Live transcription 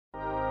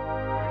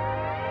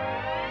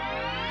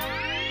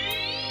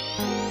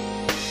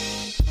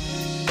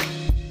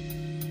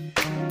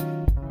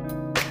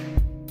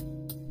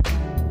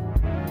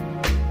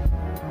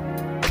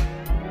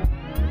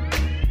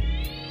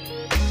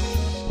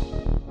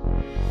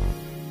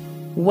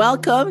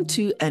Welcome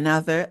to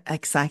another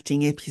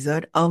exciting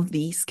episode of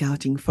the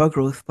Scouting for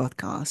Growth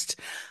podcast.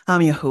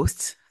 I'm your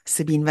host,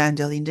 Sabine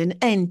VdL,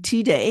 and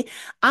today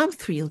I'm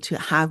thrilled to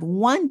have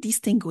one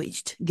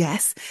distinguished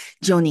guest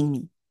joining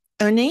me.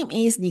 Her name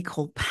is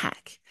Nicole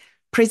Peck,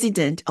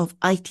 president of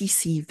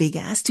ITC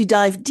Vegas, to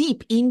dive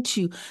deep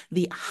into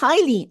the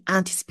highly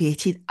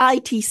anticipated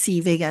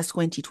ITC Vegas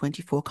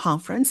 2024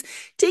 conference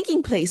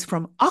taking place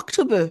from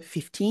October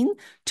 15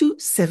 to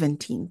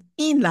 17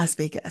 in Las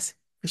Vegas,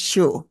 for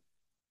sure.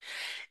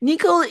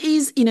 Nicole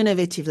is an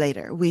innovative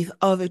leader with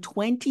over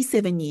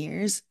 27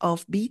 years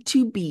of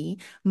B2B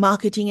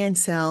marketing and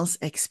sales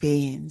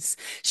experience.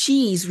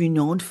 She is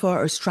renowned for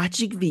her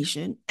strategic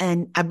vision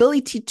and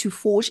ability to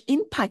forge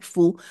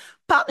impactful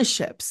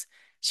partnerships.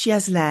 She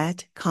has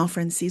led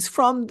conferences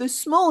from the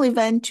small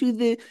event to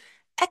the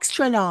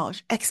extra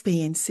large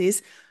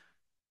experiences,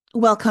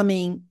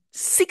 welcoming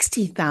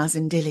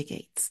 60,000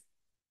 delegates.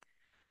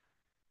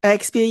 Her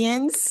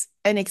experience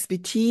and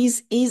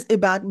expertise is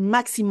about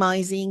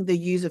maximizing the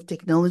use of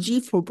technology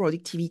for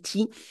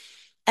productivity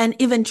and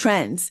event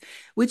trends,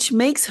 which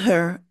makes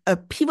her a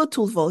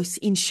pivotal voice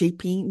in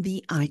shaping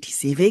the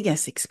ITC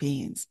Vegas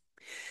experience.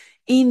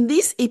 In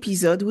this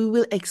episode, we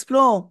will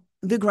explore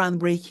the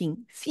groundbreaking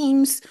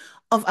themes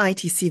of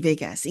ITC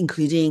Vegas,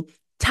 including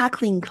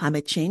tackling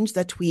climate change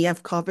that we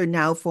have covered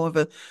now for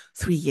over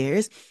 3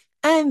 years,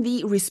 and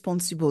the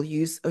responsible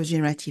use of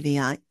generative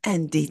AI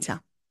and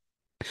data.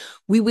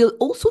 We will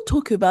also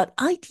talk about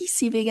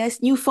ITC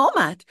Vegas' new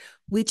format,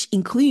 which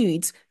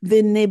includes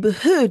the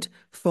neighborhood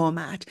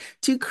format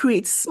to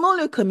create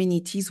smaller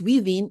communities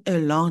within a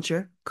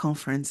larger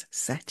conference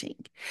setting.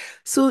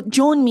 So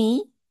join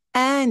me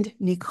and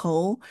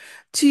Nicole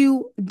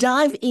to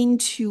dive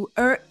into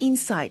her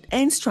insight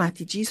and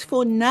strategies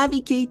for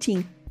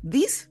navigating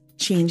these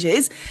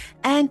changes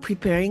and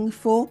preparing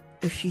for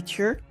a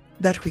future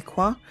that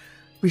requires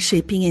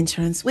reshaping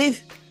insurance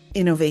with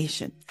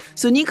innovation.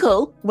 So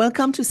Nicole,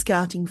 welcome to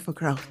Scouting for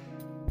Growth.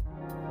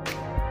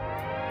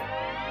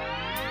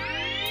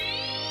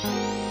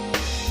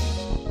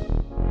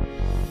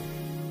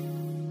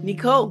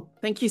 Nicole,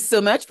 thank you so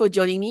much for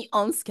joining me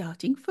on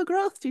Scouting for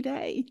Growth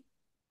today.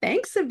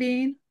 Thanks,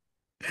 Sabine.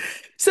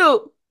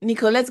 So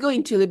Nicole, let's go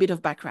into a little bit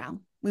of background.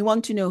 We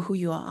want to know who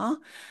you are,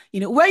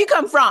 where you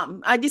come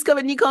from. I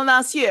discovered Nicole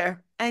last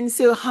year. And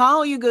so how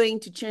are you going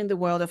to change the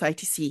world of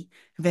ITC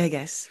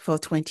Vegas for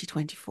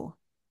 2024?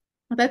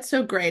 Well, that's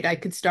so great. I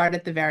could start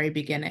at the very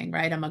beginning,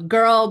 right? I'm a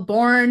girl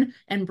born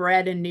and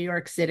bred in New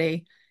York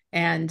City,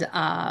 and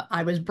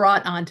I was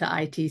brought onto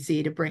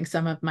ITC to bring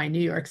some of my New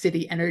York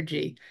City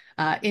energy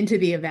into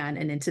the event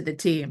and into the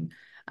team.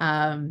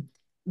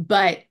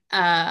 But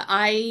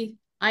I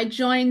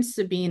joined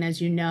Sabine, as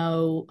you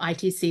know,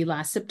 ITC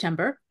last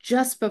September,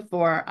 just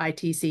before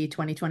ITC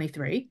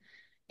 2023,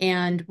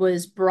 and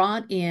was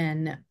brought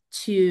in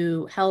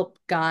to help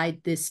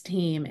guide this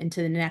team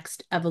into the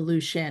next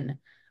evolution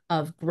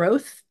of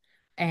growth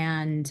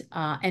and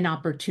an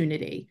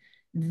opportunity.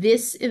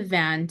 This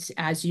event,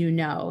 as you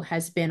know,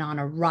 has been on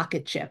a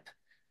rocket ship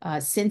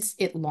since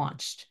it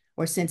launched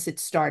or since it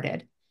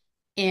started.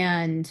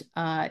 And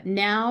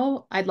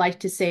now I'd like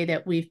to say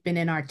that we've been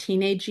in our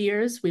teenage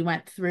years. We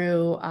went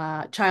through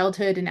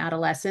childhood and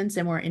adolescence,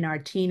 and we're in our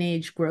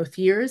teenage growth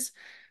years.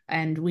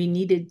 And we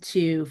needed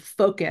to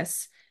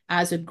focus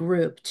as a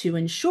group to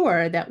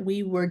ensure that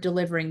we were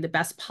delivering the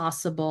best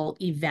possible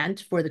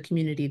event for the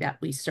community that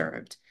we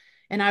served.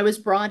 And I was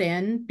brought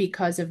in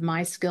because of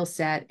my skill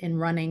set in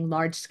running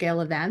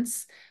large-scale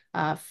events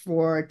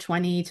for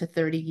 20 to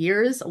 30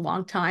 years, a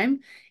long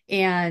time,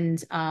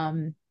 and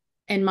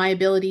my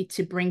ability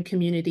to bring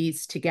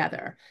communities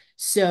together.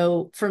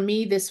 So for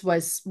me, this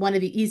was one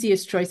of the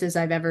easiest choices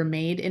I've ever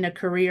made in a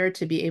career,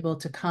 to be able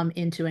to come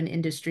into an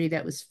industry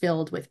that was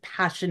filled with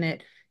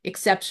passionate,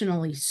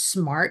 exceptionally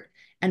smart,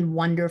 and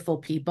wonderful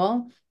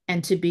people,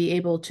 and to be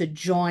able to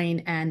join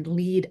and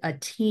lead a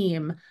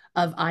team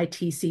of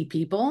ITC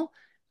people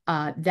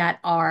that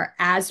are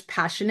as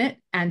passionate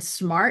and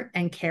smart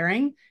and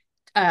caring.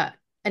 An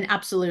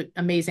absolute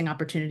amazing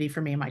opportunity for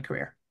me in my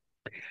career.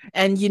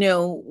 And,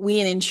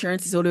 we in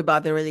insurance is all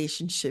about the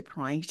relationship,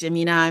 right? I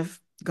mean, I've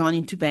gone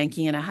into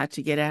banking and I had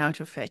to get out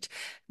of it.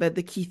 But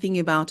the key thing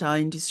about our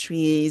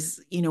industry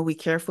is, we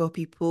care for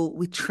people,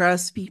 we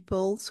trust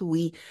people. So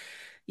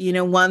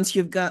once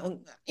you've got,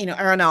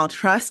 earn our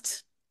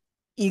trust,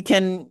 you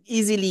can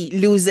easily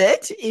lose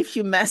it if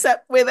you mess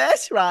up with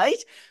it, right?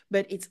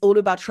 But it's all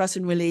about trust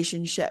and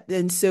relationship.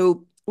 And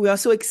so we are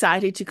so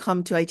excited to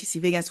come to ITC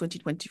Vegas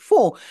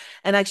 2024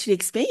 and actually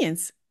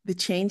experience the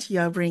change you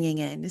are bringing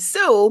in.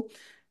 So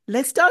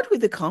let's start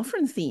with the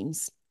conference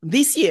themes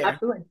this year,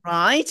 Absolutely.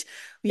 right?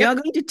 We are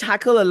Yep. going to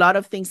tackle a lot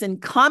of things, and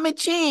climate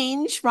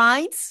change,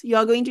 right? You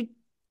are going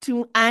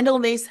to handle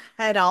this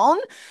head on.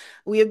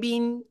 We have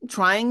been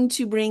trying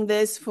to bring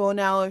this for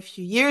now a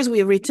few years. We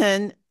have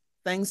written,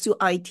 thanks to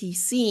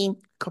ITC, a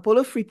couple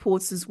of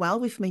reports as well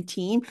with my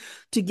team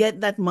to get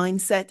that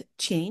mindset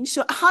change.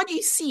 So how do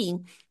you see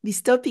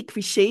this topic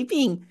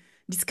reshaping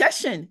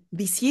discussion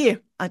this year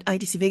at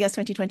ITC Vegas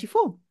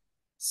 2024?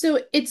 So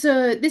this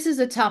is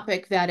a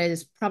topic that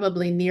is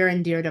probably near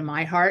and dear to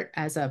my heart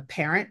as a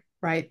parent,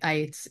 right?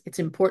 It's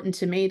important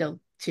to me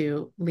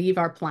to leave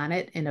our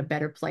planet in a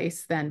better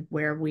place than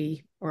where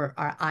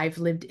I've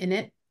lived in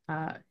it.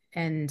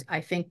 And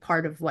I think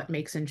part of what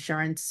makes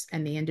insurance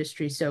and the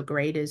industry so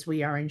great is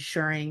we are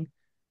insuring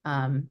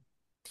um,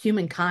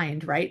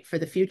 humankind, right, for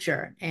the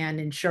future and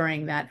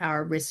ensuring that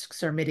our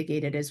risks are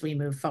mitigated as we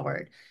move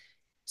forward.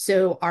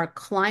 So our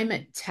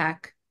climate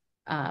tech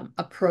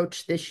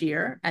approach this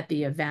year at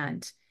the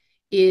event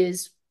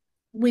is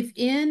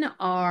within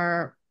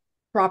our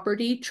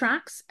property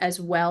tracks as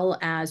well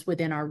as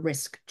within our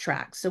risk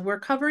tracks. So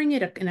we're covering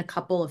it in a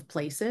couple of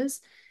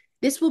places.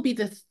 This will be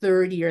the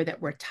third year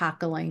that we're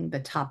tackling the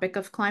topic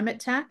of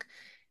climate tech.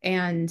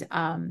 And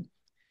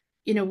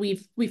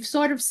we've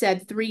sort of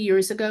said 3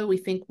 years ago, we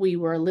think we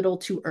were a little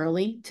too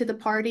early to the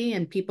party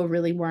and people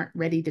really weren't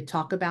ready to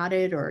talk about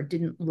it or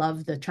didn't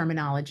love the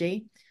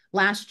terminology.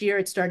 Last year,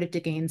 it started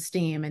to gain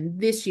steam. And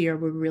this year,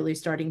 we're really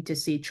starting to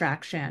see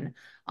traction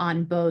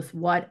on both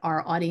what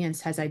our audience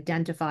has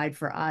identified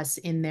for us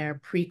in their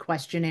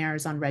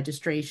pre-questionnaires on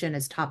registration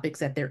as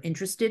topics that they're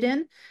interested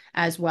in,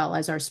 as well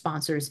as our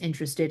sponsors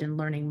interested in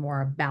learning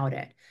more about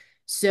it.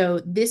 So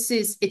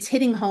it's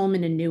hitting home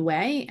in a new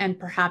way, and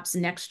perhaps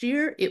next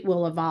year it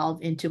will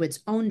evolve into its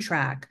own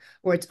track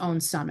or its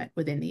own summit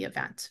within the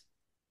event.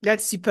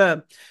 That's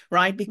superb,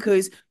 right?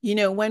 Because,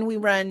 when we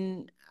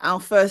ran our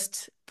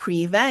first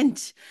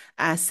pre-event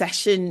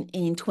session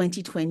in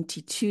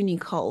 2022,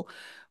 Nicole,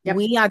 Yep.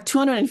 we had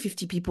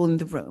 250 people in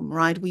the room,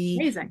 right? We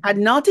Amazing. had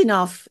not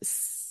enough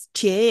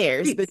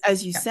chairs, but Please.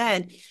 as you Yep.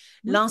 said,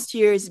 Mhm. last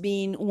year has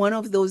been one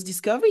of those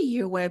discovery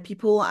year where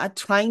people are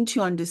trying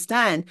to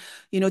understand,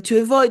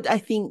 to avoid, I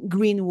think,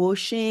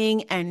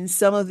 greenwashing and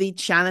some of the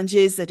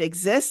challenges that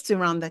exist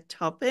around that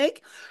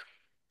topic.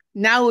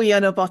 Now we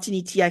have an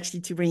opportunity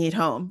actually to bring it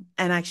home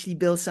and actually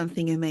build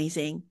something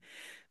amazing.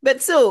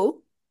 But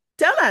so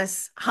tell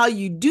us how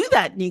you do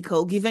that,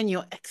 Nicole, given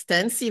your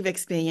extensive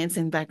experience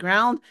and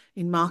background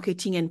in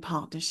marketing and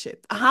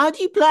partnership. How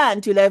do you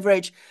plan to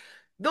leverage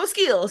those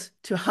skills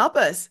to help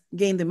us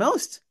gain the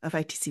most of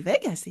ITC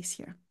Vegas this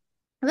year?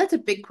 Well, that's a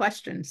big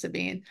question,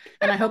 Sabine,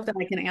 and I hope that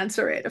I can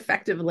answer it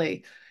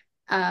effectively.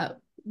 Uh,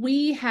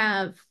 we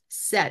have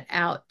set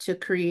out to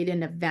create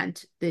an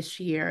event this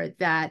year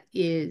that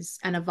is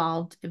an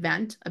evolved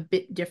event, a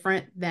bit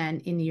different than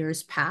in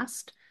years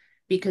past,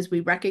 because we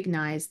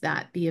recognize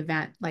that the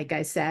event, like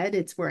I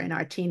said, we're in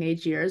our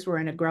teenage years, we're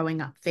in a growing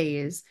up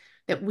phase,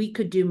 that we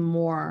could do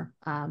more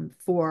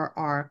for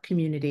our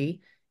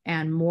community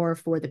and more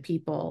for the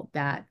people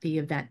that the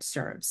event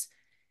serves.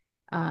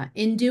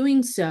 In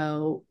doing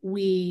so,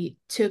 we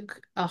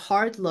took a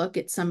hard look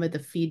at some of the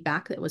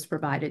feedback that was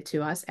provided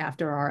to us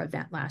after our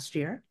event last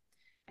year.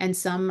 And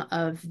some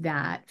of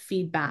that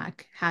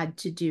feedback had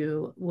to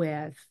do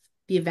with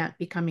the event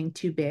becoming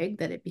too big,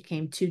 that it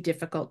became too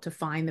difficult to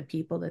find the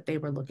people that they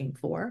were looking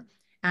for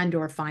and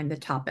or find the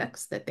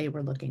topics that they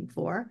were looking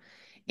for.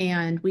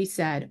 And we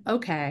said,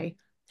 okay,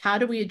 how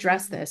do we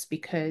address this?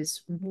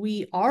 Because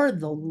we are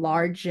the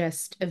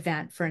largest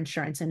event for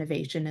insurance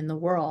innovation in the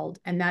world.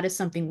 And that is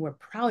something we're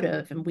proud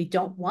of. And we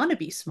don't want to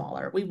be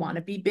smaller. We want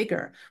to be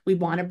bigger. We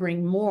want to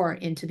bring more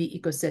into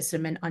the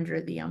ecosystem and under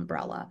the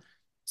umbrella.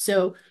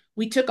 So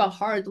we took a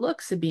hard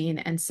look, Sabine,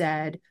 and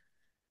said,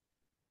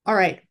 all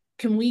right,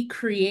 can we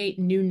create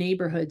new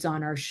neighborhoods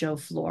on our show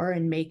floor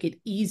and make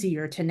it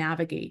easier to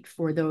navigate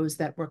for those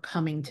that were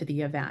coming to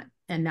the event?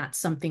 And that's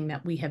something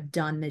that we have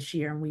done this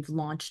year, and we've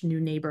launched new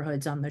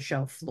neighborhoods on the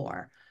show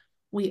floor.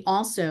 We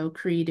also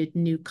created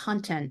new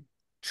content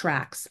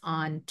tracks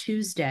on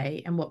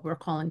Tuesday and what we're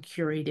calling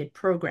curated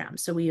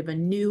programs. So we have a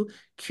new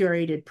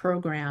curated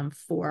program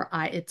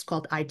it's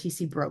called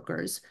ITC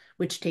Brokers,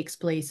 which takes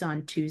place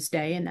on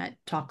Tuesday, and that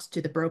talks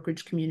to the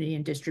brokerage community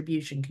and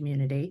distribution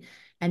community.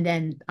 And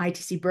then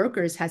ITC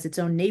Brokers has its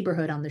own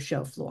neighborhood on the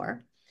show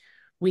floor.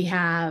 We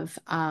have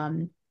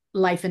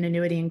life and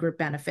annuity and group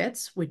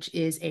benefits, which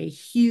is a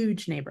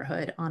huge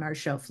neighborhood on our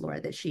show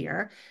floor this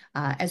year,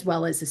 as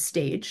well as a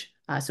stage.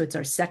 So it's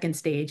our second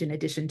stage in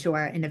addition to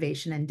our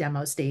innovation and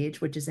demo stage,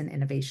 which is an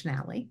innovation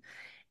alley.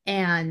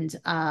 And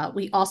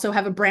we also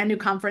have a brand new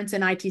conference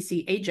in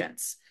ITC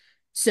agents.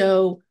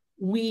 So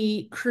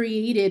we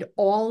created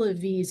all of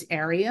these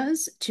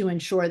areas to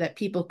ensure that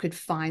people could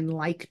find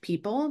like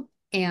people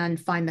and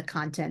find the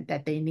content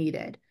that they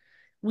needed.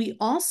 We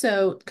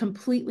also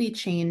completely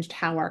changed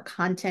how our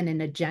content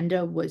and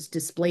agenda was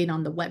displayed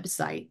on the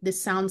website.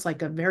 This sounds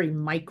like a very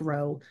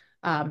micro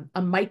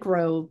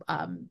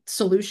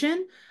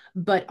solution,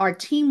 but our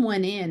team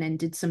went in and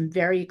did some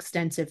very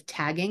extensive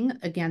tagging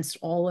against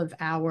all of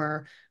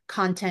our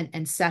content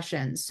and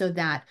sessions so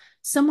that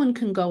someone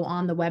can go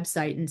on the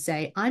website and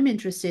say, I'm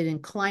interested in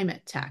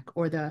climate tech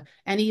or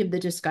any of the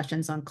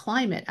discussions on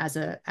climate as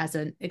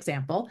an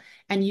example.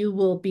 And you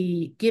will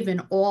be given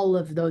all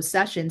of those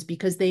sessions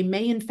because they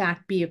may in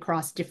fact be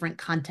across different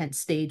content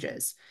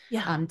stages.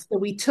 Yeah. So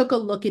we took a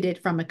look at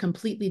it from a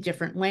completely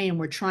different way, and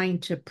we're trying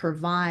to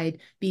provide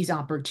these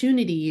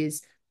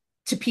opportunities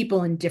to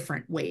people in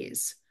different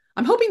ways.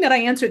 I'm hoping that I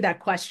answered that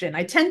question.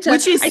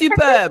 Which is I tend to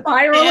superb.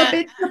 spiral a Yeah.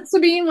 bit,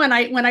 Sabine, when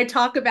I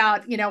talk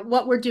about,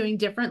 what we're doing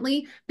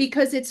differently,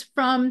 because it's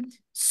from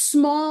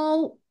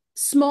small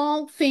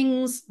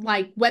things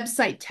like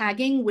website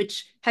tagging,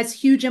 which has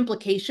huge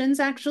implications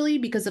actually,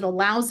 because it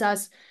allows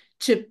us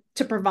to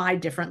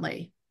provide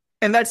differently.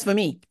 And that's for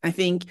me. I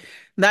think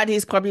that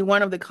is probably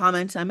one of the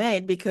comments I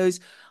made because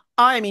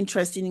I'm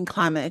interested in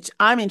climate.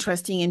 I'm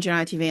interested in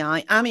generative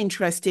AI. I'm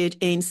interested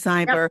in Yep.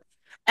 cyber.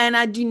 And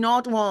I do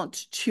not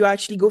want to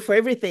actually go for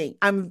everything.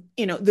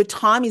 The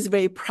time is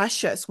very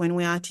precious when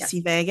we're at ITC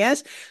Yes.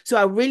 Vegas. So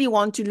I really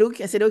want to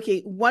look. I said,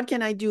 okay, what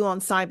can I do on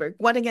cyber?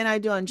 What can I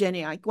do on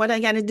GenAI? What am I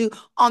going to do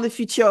on the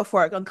future of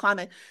work, on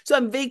climate? So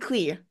I'm very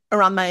clear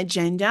around my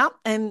agenda.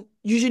 And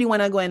usually when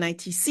I go in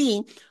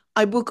ITC,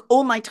 I book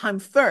all my time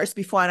first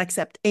before I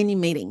accept any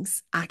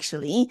meetings,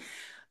 actually,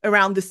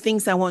 around the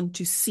things I want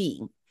to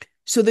see.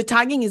 So the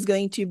tagging is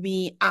going to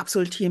be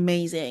absolutely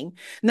amazing.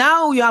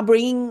 Now we are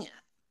bringing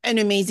an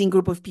amazing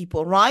group of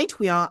people, right?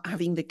 We are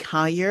having the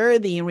carrier,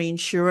 the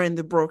reinsurer, and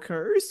the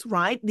brokers,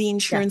 right? The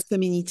insurance Yes.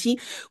 community.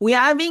 We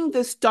are having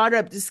the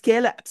startup, the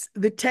scale ups,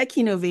 the tech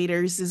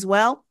innovators as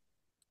well,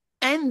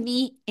 and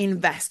the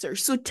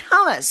investors. So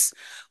tell us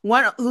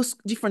what those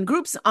different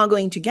groups are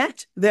going to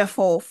get,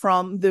 therefore,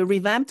 from the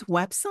revamped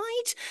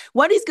website.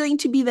 What is going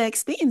to be the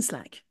experience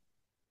like?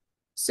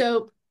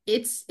 So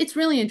it's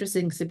really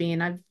interesting,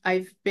 Sabine.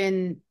 I've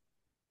been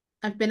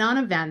on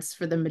events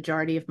for the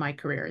majority of my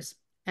careers,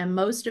 and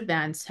most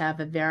events have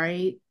a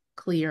very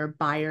clear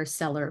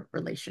buyer-seller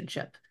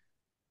relationship.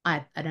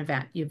 At an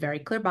event, you have very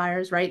clear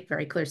buyers, right?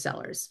 Very clear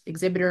sellers,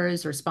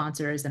 exhibitors or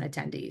sponsors and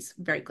attendees.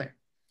 Very clear.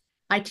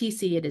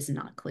 ITC, it is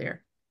not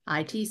clear.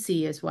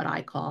 ITC is what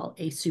I call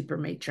a super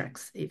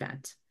matrix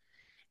event.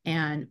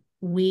 And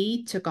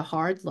we took a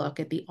hard look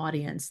at the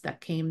audience that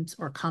came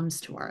or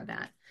comes to our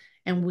event.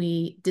 And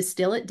we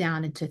distill it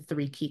down into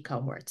three key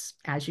cohorts.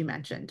 As you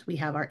mentioned, we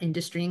have our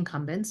industry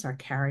incumbents, our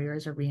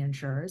carriers or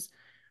reinsurers.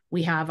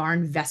 We have our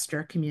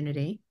investor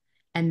community.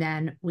 And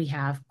then we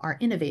have our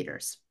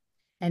innovators.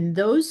 And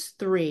those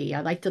three, I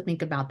like to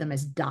think about them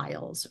as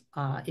dials,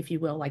 if you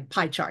will, like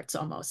pie charts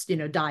almost,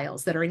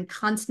 dials that are in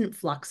constant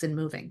flux and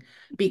moving.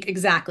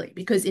 Exactly,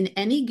 because in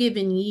any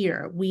given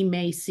year, we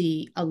may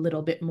see a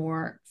little bit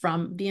more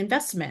from the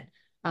investment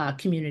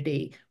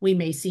community. We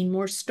may see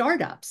more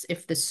startups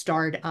if the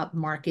startup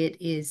market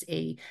is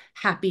a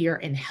happier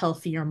and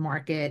healthier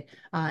market,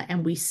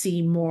 and we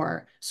see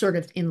more sort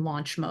of in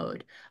launch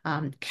mode.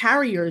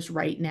 Carriers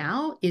right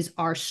now is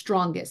our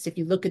strongest. If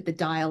you look at the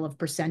dial of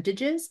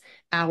percentages,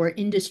 our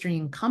industry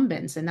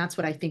incumbents, and that's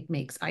what I think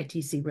makes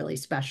ITC really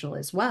special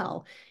as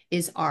well,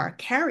 is our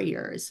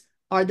carriers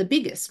are the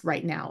biggest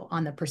right now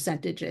on the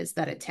percentages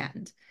that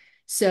attend.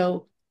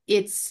 So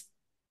it's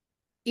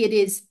it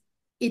is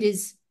it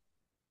is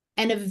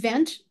an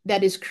event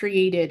that is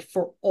created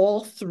for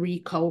all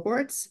three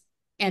cohorts,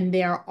 and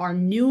there are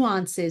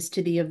nuances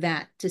to the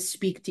event to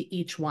speak to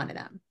each one of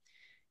them.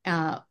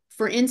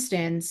 For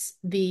instance,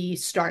 the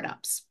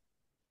startups,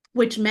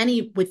 which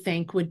many would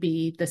think would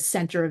be the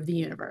center of the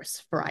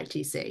universe for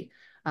ITC.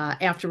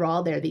 After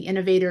all, they're the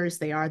innovators.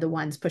 They are the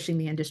ones pushing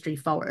the industry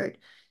forward.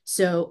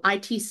 So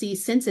ITC,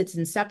 since its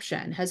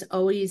inception, has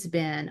always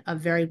been a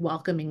very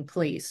welcoming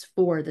place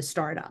for the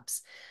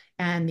startups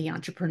and the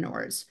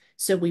entrepreneurs.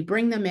 So we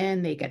bring them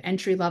in, they get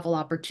entry-level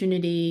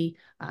opportunity.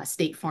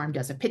 State Farm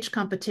does a pitch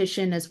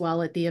competition as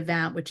well at the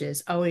event, which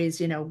is always,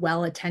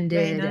 well Very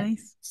attended.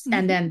 nice.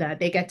 And then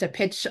they get to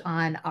pitch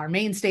on our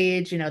main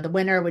stage, the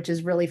winner, which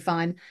is really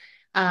fun.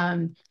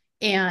 Um,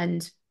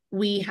 and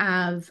we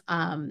have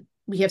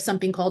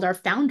something called our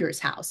Founders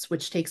House,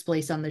 which takes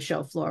place on the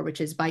show floor, which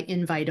is by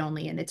invite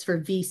only, and it's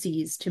for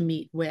VCs to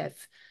meet with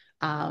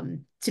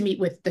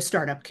the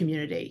startup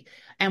community.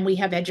 And we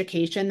have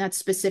education that's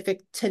specific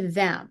to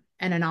them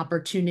and an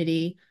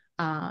opportunity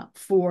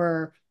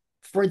for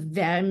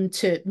them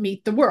to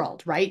meet the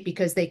world, right?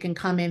 Because they can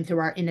come in through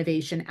our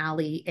Innovation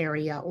Alley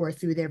area or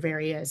through their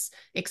various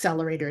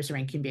accelerators or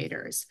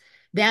incubators.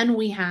 Then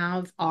we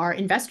have our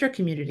investor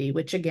community,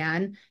 which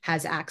again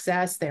has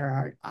access.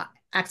 There are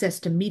access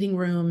to meeting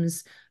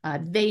rooms.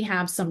 They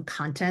have some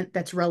content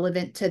that's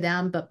relevant to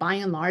them, but by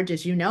and large,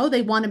 as you know,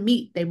 they want to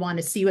meet. They want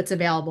to see what's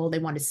available. They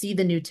want to see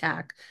the new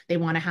tech. They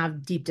want to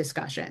have deep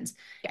discussions.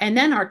 And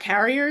then our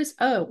carriers,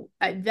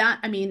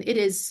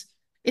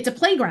 it's a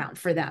playground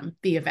for them,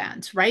 the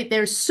event, right?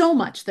 There's so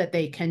much that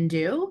they can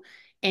do.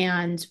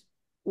 And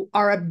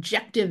our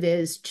objective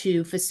is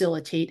to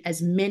facilitate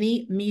as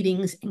many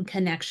meetings and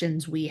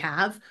connections we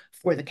have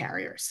for the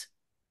carriers.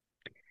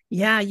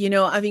 Yeah,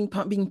 having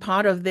been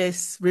part of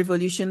this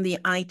revolution, the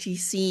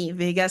ITC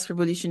Vegas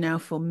revolution now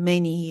for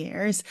many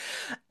years,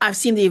 I've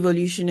seen the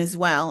evolution as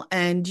well.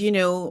 And,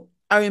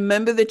 I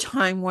remember the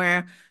time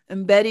where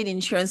embedded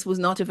insurance was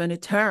not even a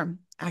term.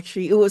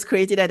 Actually, it was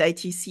created at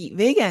ITC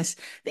Vegas.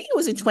 I think it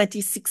was in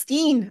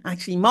 2016.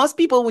 Actually, most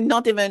people would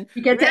not even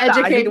You get to realize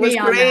educate it was me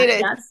on that. created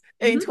Yes.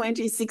 in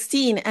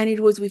 2016. And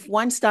it was with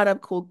one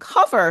startup called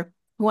Cover,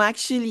 who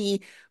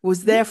actually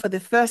was there for the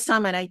first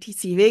time at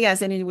ITC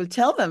Vegas, and it will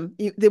tell them,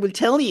 they will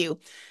tell you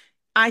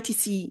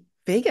ITC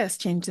Vegas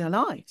changed their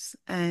lives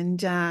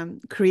and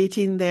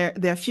creating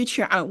their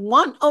future at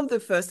one of the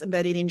first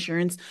embedded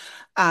insurance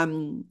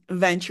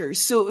ventures.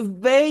 So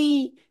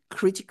very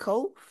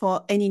critical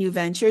for any new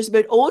ventures,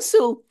 but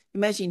also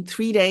imagine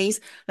 3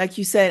 days, like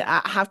you said,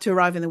 I have to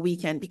arrive on the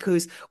weekend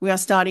because we are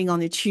starting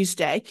on a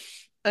Tuesday.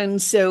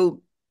 And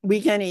so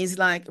weekend is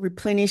like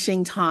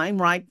replenishing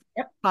time, right?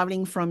 Yep.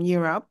 Traveling from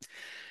Europe.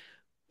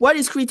 What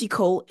is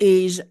critical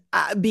is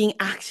being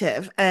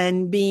active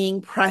and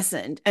being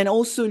present and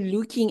also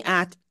looking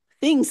at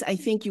things. I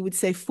think you would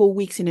say 4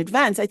 weeks in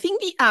advance. I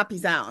think the app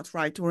is out,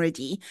 right,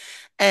 already.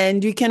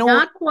 And you can already.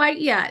 Not quite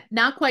yet.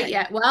 Not quite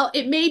yet. Well,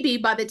 it may be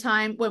by the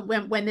time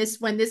when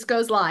this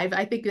goes live.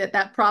 I think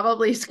that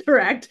probably is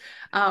correct.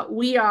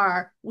 We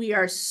are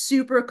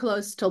super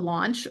close to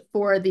launch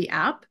for the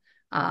app.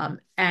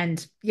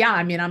 And yeah,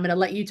 I mean, I'm going to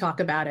let you talk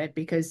about it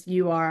because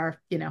you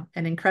are,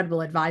 an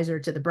incredible advisor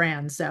to the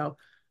brand. So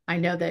I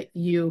know that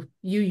you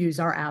use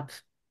our app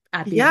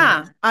at the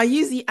Yeah, event. I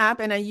use the app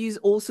and I use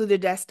also the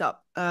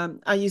desktop.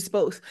 I use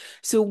both.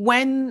 So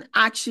when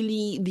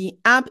actually the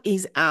app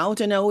is out,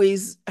 and I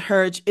always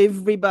urge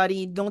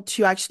everybody not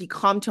to actually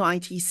come to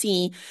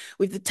ITC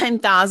with the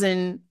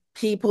 10,000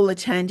 people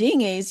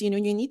attending is, you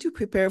need to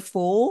prepare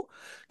 4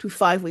 to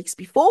 5 weeks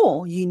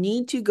before. You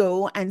need to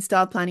go and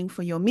start planning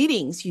for your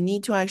meetings. You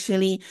need to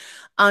actually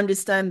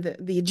understand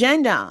the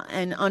agenda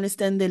and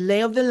understand the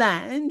lay of the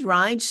land,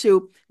 right?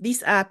 So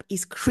this app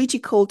is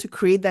critical to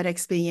create that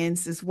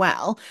experience as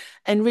well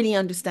and really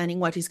understanding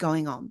what is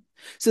going on.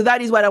 So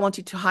that is what I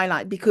wanted to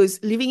highlight because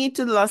leaving it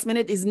to the last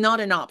minute is not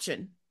an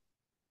option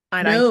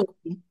at No,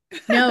 ITC.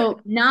 no,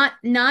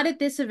 not at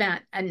this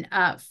event, and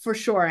for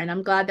sure. And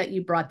I'm glad that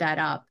you brought that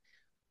up.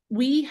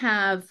 We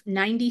have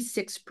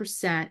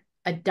 96%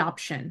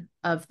 adoption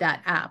of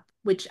that app,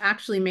 which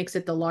actually makes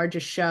it the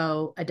largest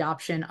show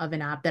adoption of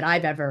an app that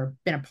I've ever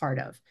been a part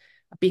of,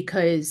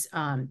 because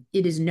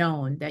it is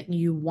known that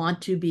you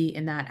want to be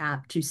in that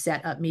app to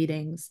set up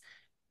meetings,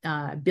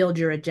 build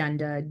your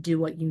agenda, do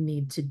what you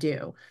need to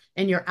do.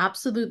 And you're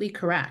absolutely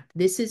correct.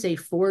 This is a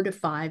 4 to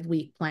 5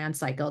 week plan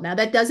cycle. Now,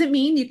 that doesn't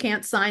mean you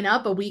can't sign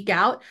up a week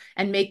out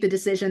and make the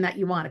decision that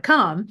you want to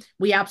come.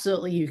 We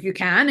absolutely, you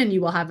can, and you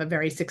will have a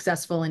very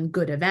successful and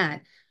good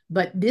event.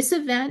 But this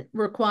event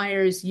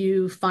requires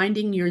you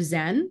finding your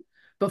Zen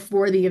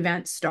before the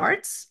event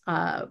starts,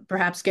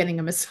 perhaps getting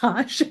a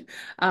massage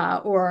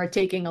or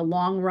taking a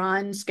long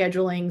run,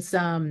 scheduling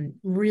some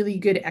really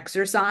good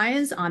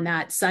exercise on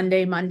that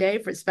Sunday, Monday,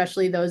 for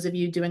especially those of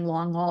you doing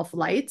long haul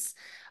flights.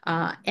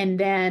 And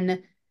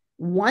then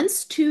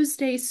once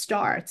Tuesday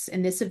starts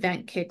and this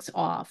event kicks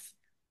off,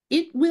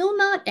 it will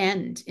not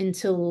end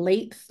until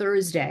late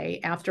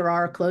Thursday after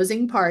our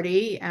closing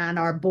party and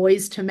our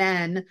boys to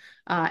men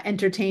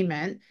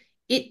entertainment.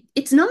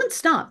 It's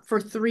nonstop for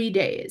 3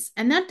 days.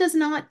 And that does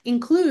not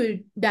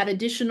include that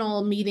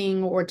additional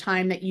meeting or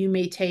time that you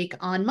may take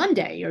on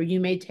Monday or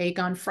you may take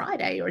on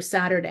Friday or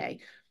Saturday.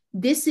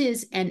 This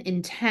is an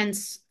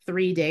intense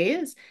 3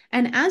 days.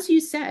 And as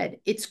you said,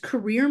 it's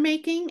career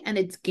making and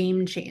it's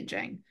game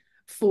changing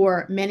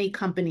for many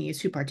companies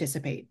who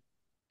participate.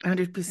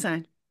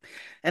 100%.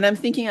 And I'm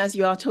thinking as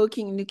you are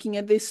talking, looking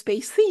at these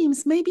space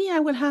themes, maybe I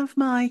will have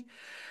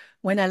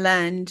when I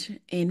land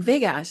in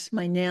Vegas,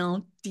 my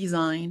nail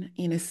design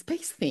in a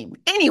space theme.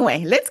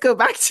 Anyway, let's go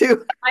back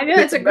to I know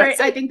the I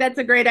conversation. think that's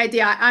a great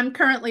idea. I'm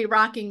currently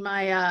rocking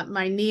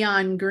my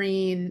neon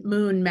green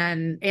moon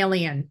men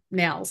alien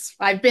nails.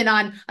 I've been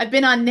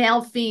on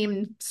nail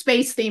theme,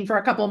 space theme for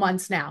a couple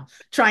months now,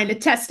 trying to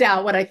test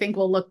out what I think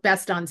will look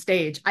best on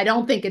stage. I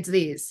don't think it's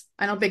these.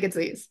 I don't think it's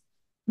these.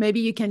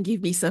 Maybe you can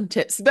give me some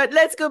tips, but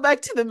let's go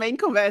back to the main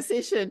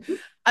conversation.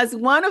 As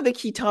one of the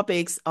key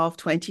topics of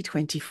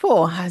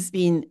 2024 has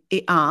been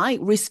AI,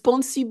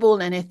 responsible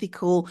and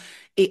ethical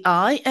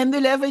AI, and the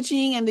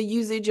leveraging and the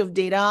usage of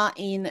data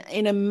in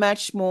a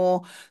much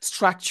more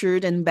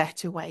structured and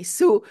better way.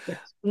 So Yes.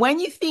 when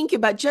you think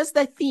about just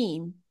that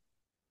theme,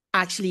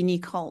 actually,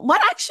 Nicole,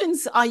 what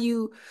actions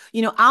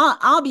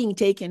are being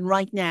taken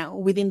right now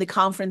within the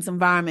conference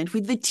environment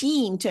with the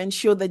team to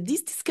ensure that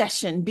this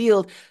discussion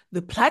build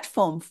the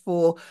platform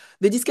for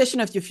the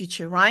discussion of your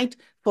future, right?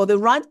 For the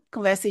right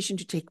conversation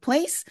to take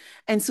place,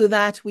 and so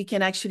that we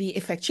can actually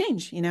effect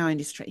change in our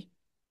industry.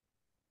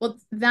 Well,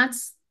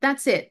 that's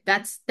it.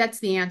 That's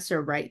the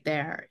answer right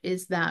there,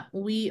 is that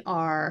we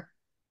are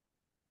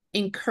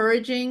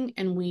encouraging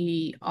and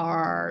we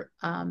are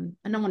I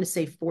don't want to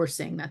say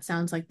forcing, that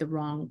sounds like the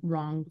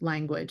wrong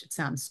language, it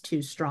sounds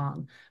too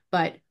strong,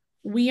 but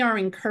we are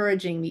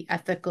encouraging the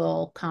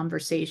ethical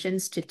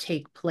conversations to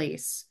take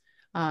place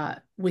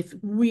with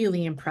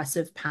really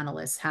impressive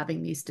panelists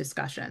having these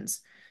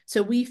discussions.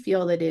 So we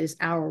feel it is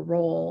our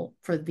role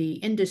for the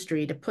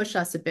industry to push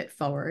us a bit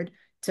forward,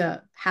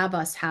 to have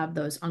us have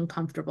those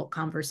uncomfortable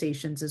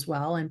conversations as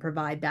well and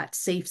provide that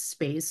safe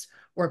space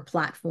or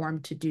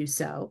platform to do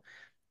so.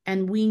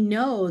 And we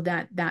know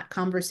that that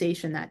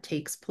conversation that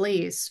takes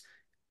place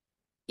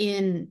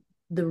in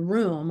the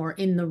room or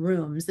in the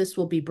rooms, this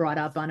will be brought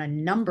up on a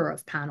number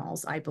of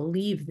panels, I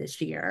believe, this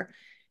year.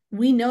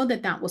 we know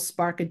that that will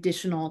spark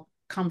additional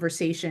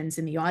conversations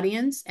in the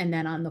audience and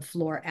then on the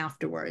floor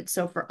afterwards.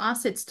 So for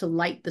us, it's to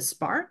light the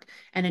spark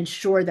and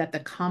ensure that the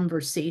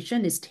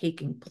conversation is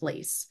taking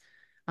place.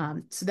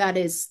 So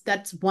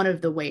that's one of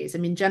the ways. I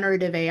mean,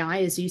 generative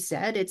AI, as you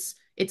said,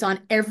 it's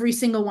on every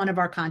single one of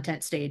our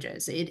content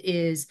stages. It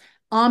is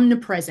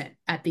omnipresent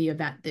at the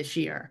event this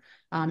year.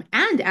 And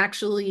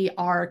actually,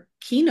 our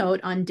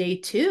keynote on day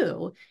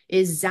 2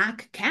 is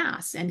Zach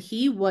Cass, and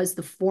he was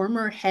the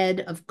former head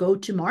of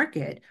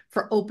go-to-market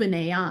for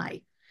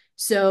OpenAI.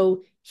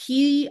 So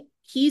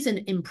he's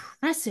an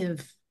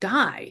impressive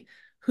guy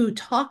who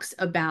talks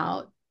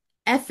about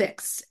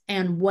ethics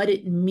and what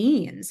it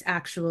means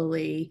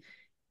actually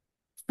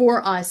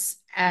for us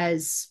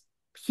as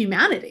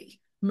humanity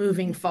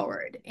moving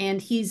forward.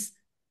 And he's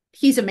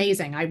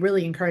amazing. I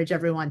really encourage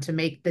everyone to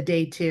make the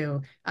day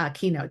 2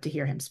 keynote to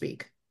hear him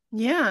speak.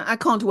 Yeah, I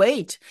can't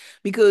wait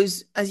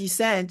because, as you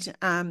said,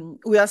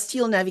 we are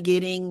still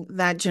navigating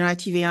that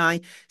generative AI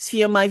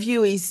sphere. My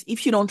view is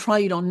if you don't try,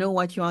 you don't know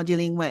what you are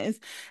dealing with.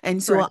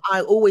 And so Correct.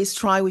 I always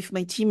try with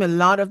my team a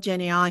lot of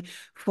GenAI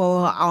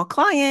for our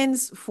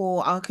clients,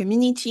 for our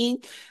community.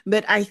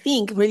 But I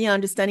think really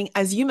understanding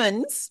as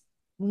humans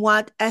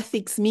what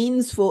ethics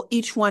means for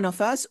each one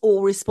of us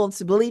or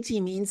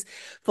responsibility means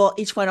for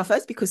each one of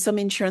us, because some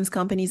insurance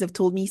companies have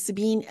told me,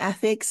 Sabine,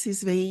 ethics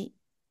is very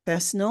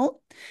personal.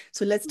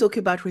 So let's talk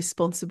about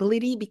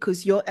responsibility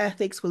because your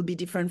ethics will be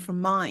different from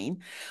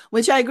mine,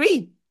 which I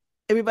agree.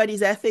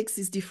 Everybody's ethics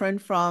is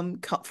different from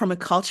a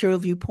cultural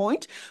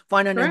viewpoint,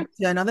 one to Correct.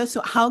 another.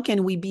 So how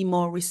can we be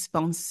more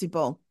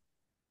responsible?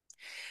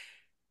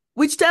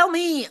 Which tell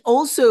me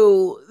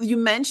also, you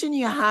mentioned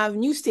you have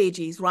new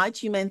stages,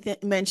 right? You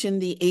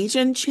mentioned the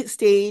agent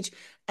stage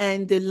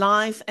and the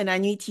life and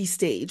annuity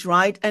stage,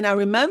 right? And I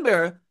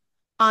remember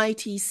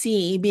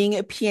ITC being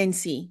a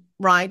PNC,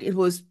 right? It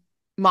was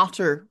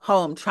motor,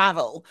 home,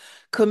 travel,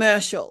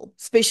 commercial,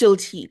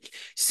 specialty.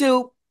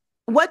 So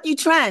what new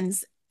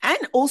trends and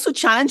also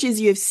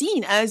challenges you have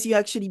seen as you're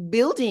actually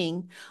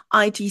building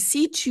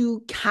ITC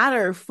to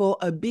cater for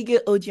a bigger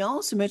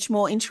audience, a much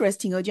more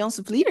interesting audience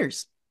of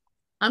leaders?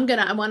 I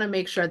want to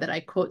make sure that I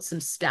quote some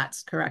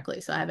stats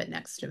correctly, so I have it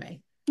next to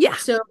me. Yeah.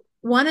 So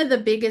one of the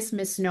biggest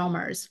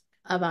misnomers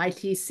of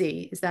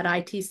ITC is that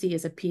ITC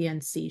is a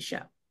PNC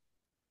show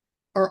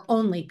or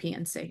only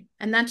PNC.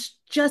 And that's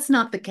just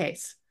not the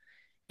case.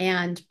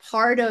 And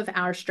part of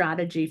our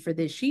strategy for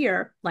this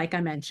year, like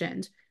I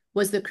mentioned,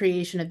 was the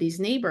creation of these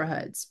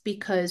neighborhoods.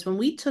 Because when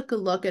we took a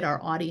look at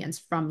our audience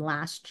from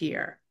last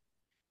year,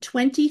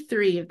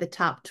 23 of the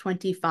top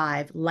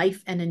 25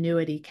 life and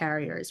annuity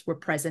carriers were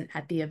present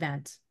at the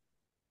event.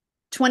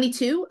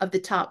 22 of the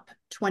top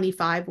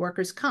 25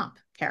 workers' comp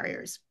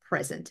carriers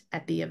present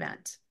at the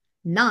event.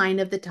 9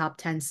 of the top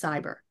 10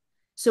 cyber.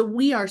 So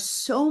we are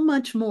so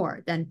much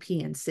more than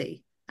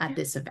PNC at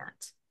this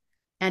event.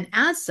 And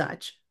as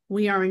such,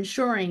 we are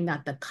ensuring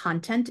that the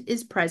content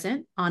is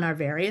present on our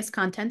various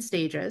content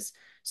stages.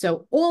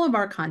 So all of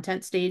our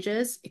content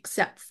stages,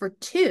 except for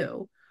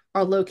 2,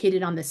 are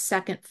located on the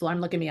second floor.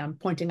 Look at me, I'm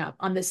pointing up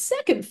on the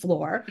second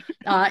floor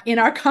in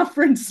our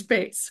conference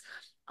space.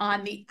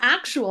 On the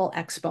actual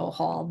expo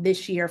hall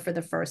this year, for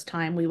the first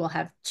time, we will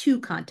have 2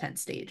 content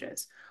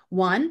stages.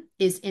 One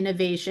is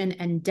innovation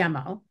and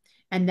demo,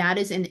 and that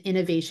is an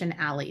innovation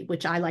alley,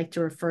 which I like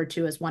to refer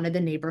to as one of the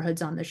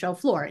neighborhoods on the show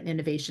floor. An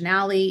innovation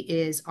alley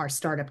is our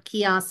startup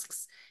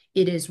kiosks.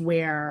 It is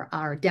where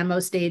our demo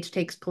stage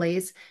takes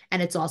place,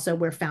 and it's also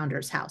where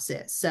Founders House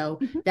is. So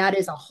Mhm. that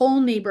is a whole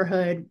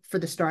neighborhood for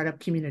the startup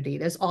community.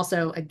 There's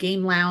also a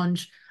game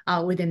lounge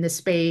within the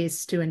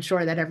space to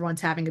ensure that everyone's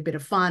having a bit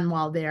of fun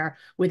while they're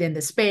within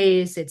the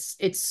space.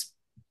 It's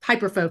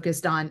hyper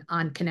focused on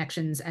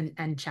connections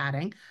and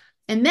chatting.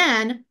 And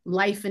then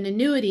life and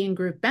annuity and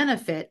group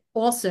benefit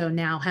also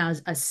now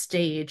has a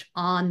stage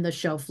on the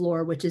show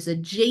floor, which is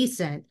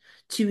adjacent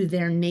to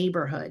their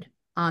neighborhood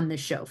on the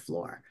show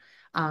floor.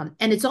 And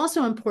it's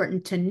also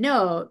important to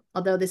note,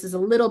 although this is a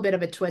little bit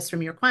of a twist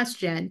from your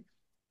question,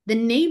 the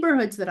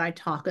neighborhoods that I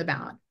talk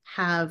about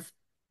have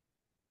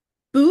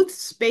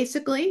booths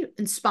basically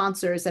and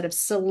sponsors that have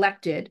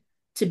selected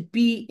to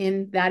be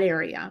in that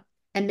area.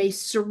 And they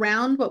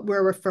surround what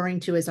we're referring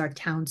to as our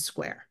town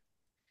square.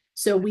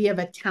 So we have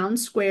a town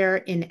square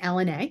in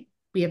LNA,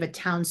 we have a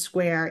town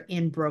square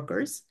in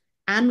Brokers,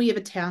 and we have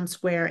a town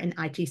square in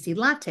ITC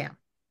Latam.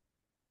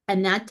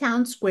 And that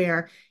town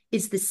square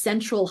is the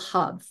central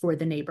hub for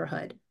the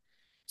neighborhood.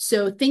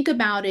 So think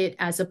about it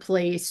as a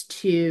place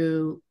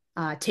to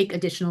take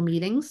additional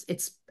meetings.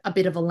 It's a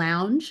bit of a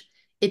lounge.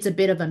 It's a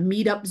bit of a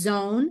meetup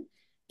zone.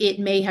 It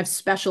may have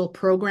special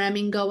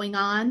programming going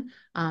on.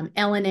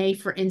 LNA,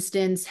 for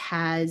instance,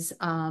 has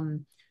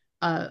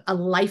a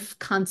life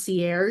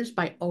concierge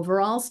by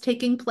overalls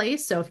taking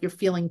place. So if you're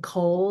feeling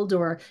cold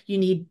or you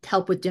need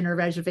help with dinner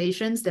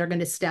reservations, they're going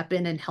to step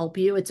in and help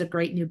you. It's a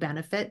great new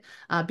benefit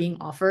being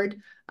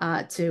offered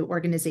to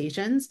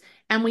organizations.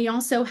 And we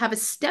also have a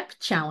step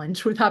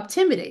challenge with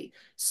Optimity.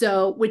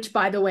 So, which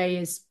by the way,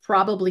 is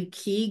probably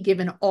key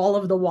given all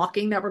of the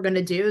walking that we're going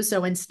to do.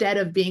 So instead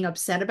of being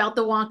upset about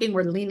the walking,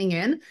 we're leaning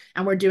in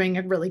and we're doing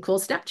a really cool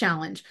step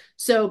challenge.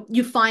 So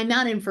you find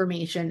that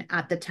information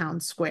at the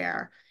town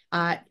square.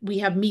 We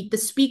have meet the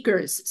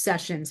speakers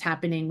sessions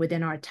happening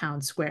within our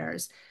town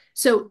squares.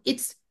 So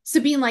it's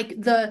Sabine, like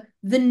the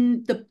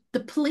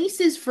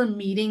places for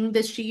meeting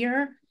this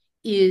year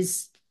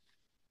is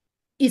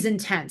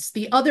intense.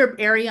 The other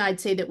area I'd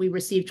say that we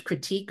received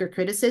critique or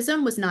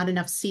criticism was not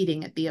enough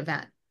seating at the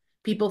event.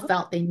 People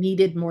felt they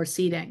needed more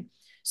seating.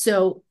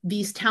 So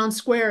these town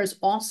squares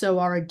also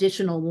are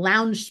additional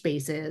lounge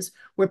spaces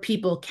where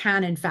people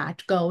can, in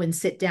fact, go and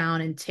sit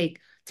down and take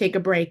a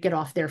break, get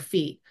off their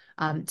feet.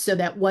 So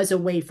that was a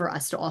way for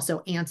us to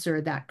also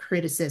answer that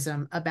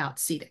criticism about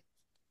seating.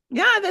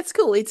 Yeah, that's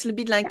cool. It's a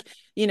bit like,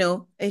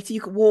 if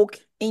you walk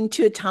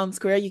into a town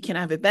square, you can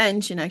have a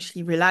bench and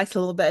actually relax a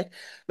little bit,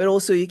 but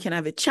also you can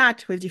have a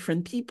chat with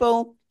different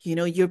people,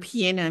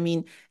 European, I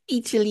mean,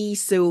 Italy.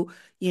 So,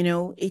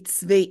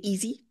 it's very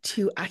easy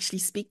to actually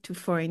speak to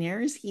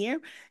foreigners here.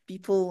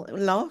 People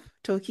love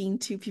talking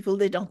to people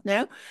they don't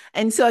know.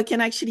 And so I can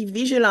actually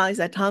visualize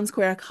that town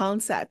square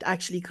concept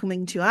actually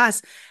coming to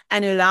us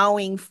and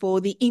allowing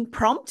for the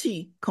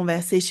impromptu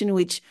conversation,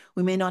 which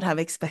we may not have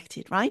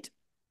expected, right?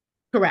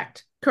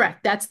 Correct.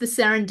 Correct. That's the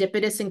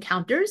serendipitous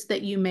encounters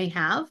that you may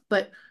have,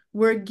 but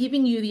we're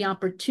giving you the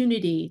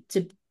opportunity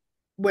to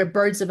where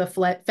birds of a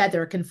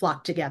feather can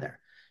flock together.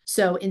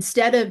 So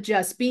instead of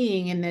just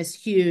being in this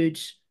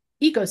huge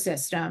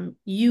ecosystem,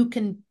 you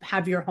can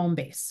have your home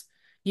base.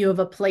 You have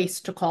a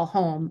place to call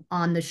home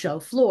on the show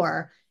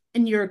floor,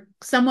 and you're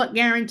somewhat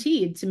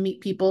guaranteed to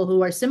meet people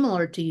who are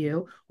similar to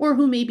you or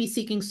who may be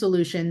seeking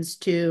solutions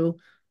to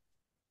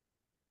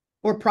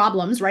or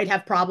problems, right?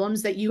 Have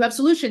problems that you have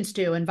solutions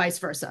to and vice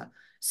versa.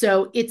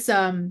 So it's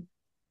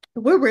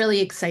we're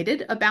really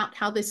excited about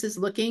how this is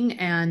looking.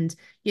 And,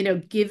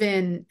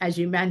 given, as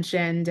you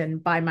mentioned,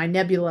 and by my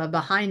nebula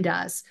behind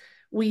us,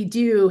 we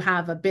do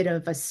have a bit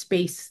of a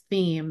space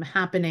theme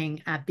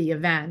happening at the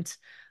event.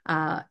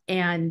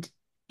 And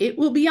it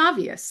will be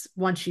obvious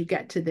once you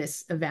get to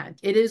this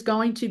event. It is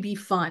going to be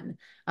fun.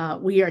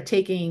 We are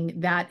taking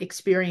that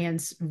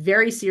experience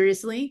very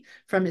seriously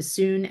from as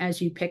soon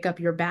as you pick up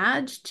your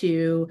badge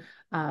to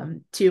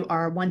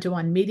our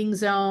one-to-one meeting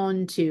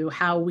zone, to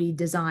how we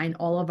design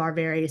all of our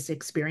various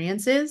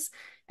experiences.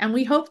 And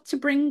we hope to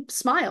bring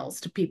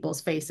smiles to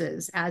people's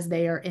faces as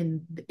they are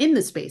in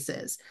the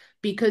spaces,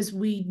 because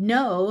we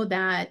know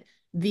that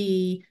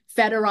the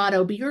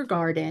Federato Beer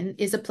Garden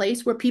is a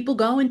place where people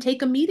go and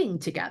take a meeting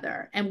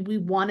together. And we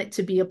want it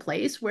to be a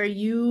place where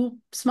you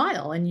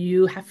smile and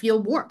you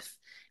feel warmth.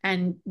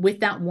 And with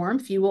that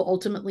warmth, you will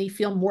ultimately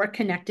feel more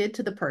connected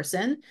to the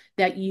person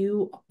that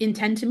you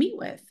intend to meet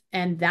with.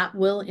 And that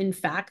will, in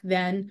fact,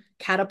 then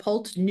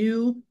catapult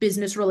new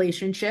business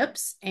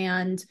relationships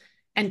and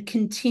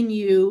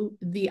continue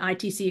the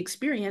ITC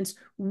experience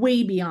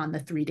way beyond the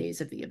 3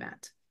 days of the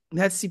event.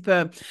 That's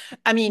super.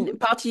 I mean,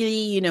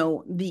 partly, at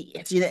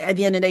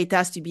the end of the day, it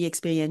has to be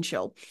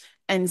experiential.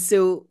 And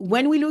so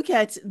when we look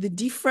at the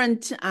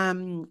different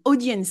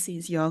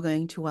audiences you're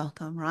going to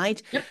welcome,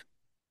 right? Yep.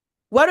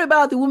 What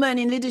about the women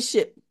in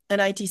leadership at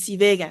ITC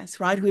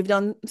Vegas, right? We've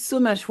done so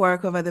much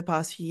work over the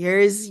past few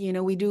years.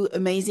 We do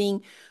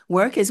amazing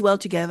work as well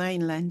together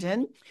in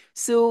London.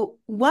 So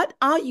what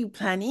are you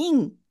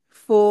planning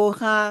for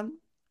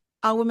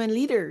our women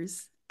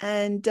leaders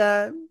and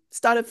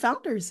startup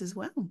founders as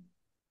well?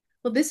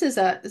 Well, this is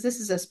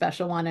a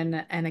special one,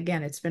 and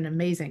again, it's been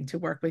amazing to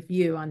work with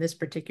you on this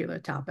particular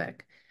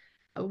topic.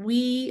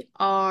 We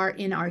are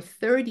in our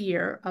third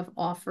year of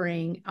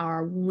offering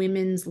our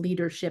women's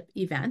leadership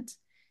event.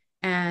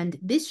 And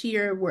this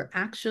year, we're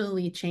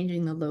actually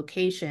changing the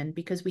location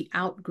because we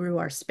outgrew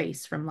our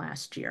space from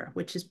last year,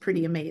 which is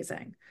pretty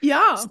amazing.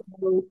 Yeah.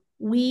 So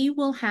we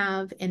will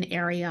have an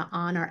area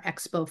on our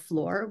expo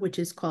floor, which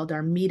is called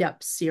our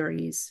Meetup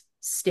Series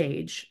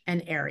stage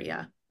and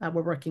area.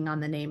 We're working on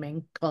the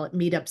naming, call it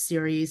Meetup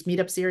Series.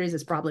 Meetup Series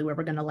is probably where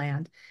we're going to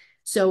land.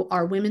 So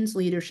our women's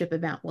leadership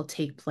event will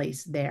take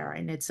place there,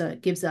 and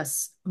gives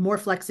us more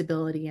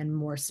flexibility and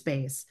more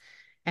space.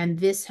 And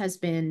this has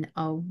been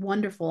a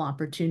wonderful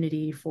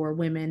opportunity for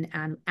women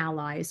and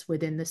allies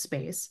within the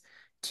space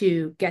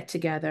to get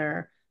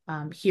together,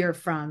 hear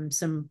from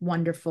some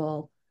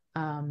wonderful,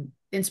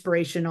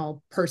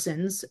 inspirational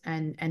persons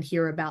and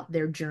hear about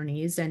their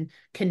journeys and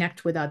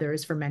connect with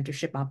others for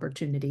mentorship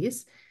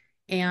opportunities.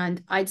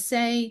 And I'd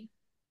say,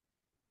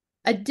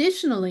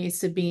 additionally,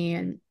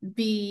 Sabine,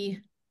 the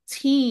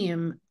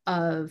team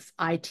of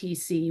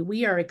ITC,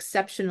 we are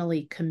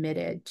exceptionally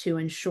committed to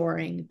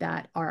ensuring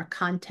that our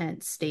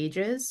content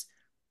stages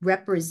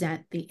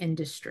represent the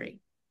industry.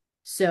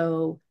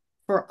 So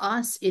for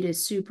us, it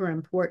is super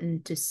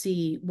important to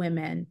see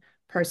women,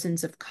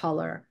 persons of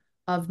color,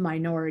 of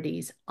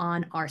minorities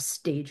on our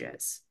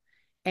stages.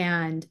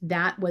 And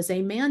that was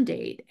a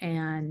mandate.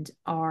 And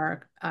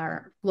our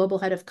global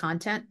head of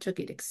content took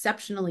it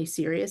exceptionally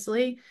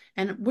seriously.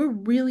 And we're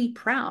really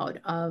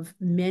proud of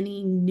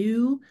many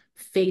new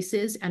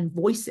faces and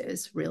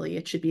voices. Really,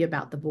 it should be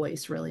about the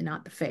voice, really,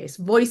 not the face,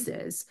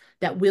 voices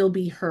that will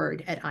be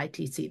heard at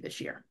ITC this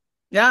year.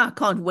 Yeah, I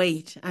can't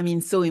wait. I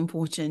mean, so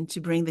important to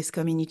bring this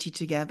community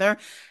together.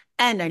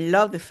 And I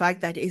love the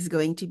fact that it's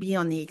going to be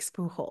on the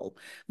expo hall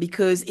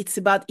because it's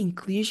about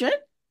inclusion,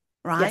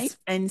 right? Yes,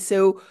 And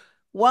so,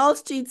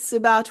 whilst it's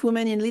about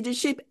women in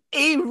leadership,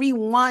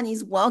 everyone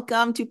is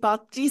welcome to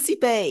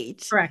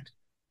participate, correct.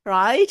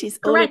 right? It's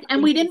all Correct. about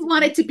And we didn't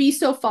want inclusivity. it to be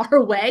so far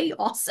away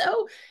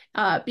also,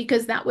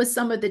 because that was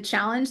some of the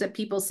challenge that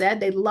people said.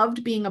 They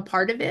loved being a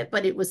part of it,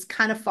 but it was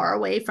kind of far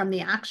away from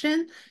the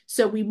action.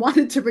 So we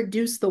wanted to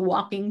reduce the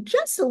walking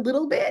just a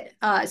little bit.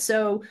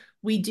 So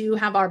we do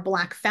have our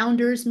Black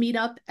Founders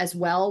meetup as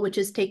well, which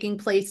is taking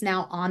place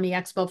now on the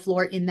expo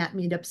floor in that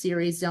meetup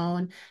series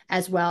zone,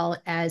 as well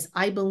as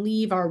I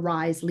believe our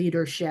Rise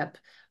Leadership,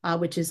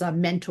 which is a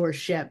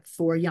mentorship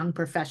for young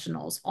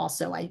professionals.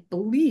 Also, I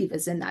believe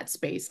is in that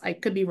space. I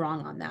could be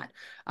wrong on that.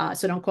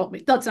 So don't quote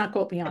me. Let's not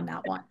quote me on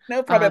that one.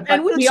 No problem. And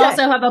But we'll we check.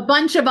 also have a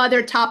bunch of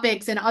other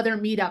topics and other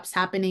meetups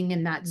happening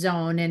in that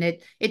zone. And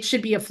it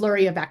should be a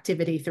flurry of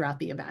activity throughout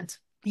the event.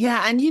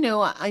 Yeah, and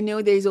I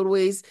know there's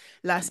always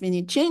last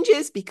minute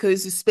changes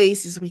because the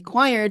space is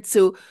required.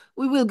 So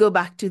we will go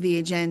back to the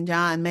agenda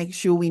and make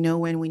sure we know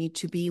when we need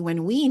to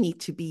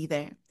be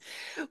there.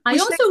 I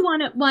Which also next,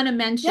 want to yeah,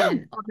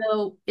 mention,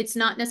 although it's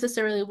not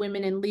necessarily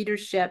women in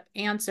leadership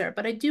answer,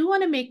 but I do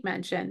want to make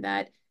mention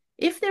that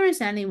if there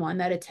is anyone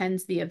that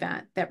attends the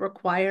event that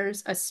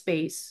requires a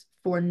space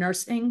for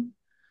nursing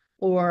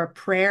or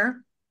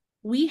prayer,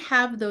 we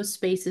have those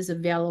spaces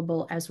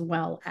available as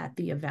well at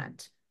the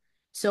event.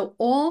 So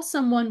all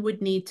someone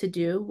would need to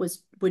do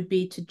would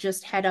be to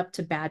just head up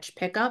to badge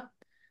pickup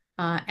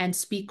and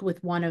speak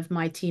with one of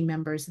my team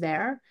members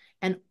there.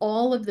 And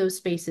all of those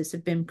spaces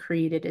have been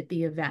created at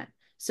the event.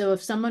 So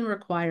if someone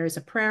requires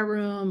a prayer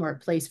room or a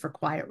place for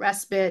quiet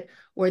respite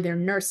or they're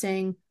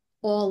nursing,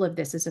 all of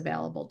this is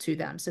available to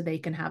them so they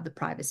can have the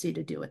privacy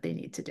to do what they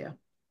need to do.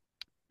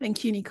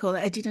 thank you, Nicole.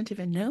 I didn't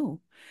even know.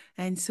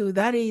 And so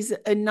that is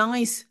a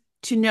nice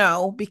to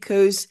know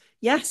because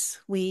yes,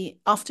 we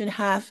often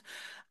have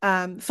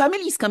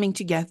families coming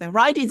together,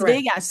 right? It's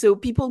Correct. Vegas, so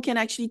people can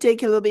actually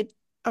take a little bit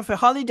of a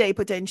holiday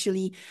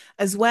potentially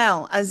as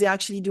well as they're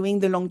actually doing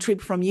the long trip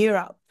from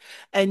Europe.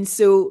 And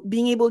so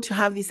being able to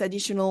have these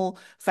additional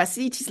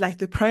facilities like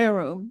the prayer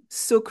room,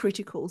 so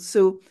critical.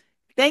 So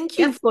thank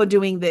you Yep. for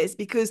doing this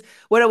because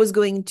what I was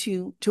going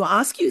to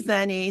ask you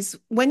then is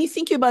when you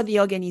think about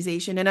the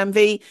organization, and I'm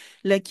very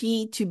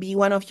lucky to be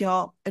one of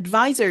your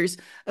advisors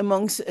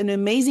amongst an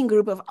amazing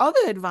group of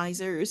other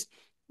advisors,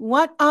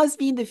 what has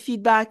been the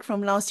feedback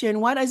from last year and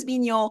what has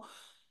been your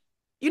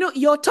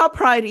top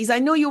priorities? I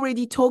know you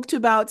already talked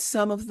about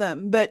some of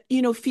them, but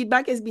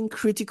feedback has been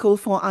critical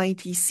for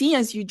ITC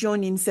as you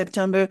joined in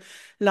September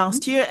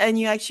last year, and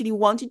you actually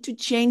wanted to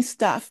change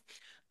stuff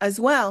as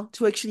well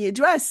to actually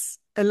address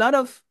a lot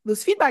of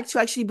those feedback to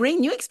actually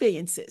bring new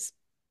experiences.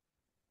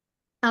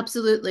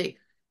 Absolutely.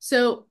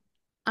 So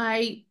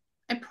I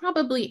I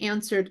probably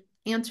answered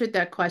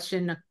that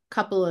question a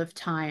couple of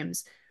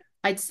times.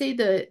 I'd say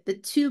the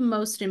two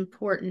most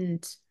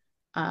important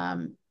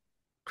um,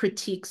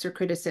 critiques or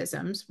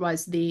criticisms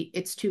was the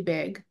it's too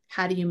big.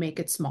 How do you make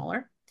it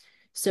smaller?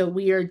 So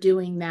we are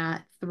doing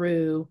that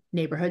through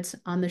neighborhoods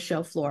on the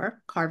show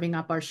floor, carving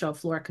up our show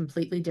floor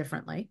completely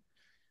differently,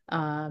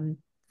 um,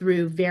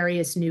 through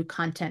various new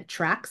content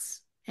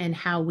tracks and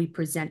how we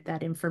present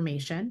that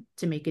information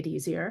to make it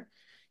easier,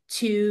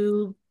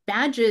 to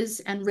badges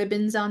and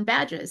ribbons on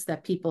badges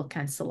that people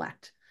can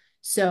select.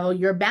 So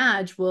your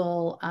badge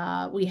will,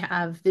 we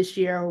have this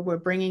year, we're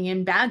bringing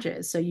in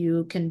badges. So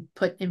you can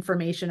put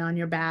information on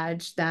your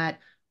badge that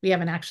we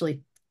haven't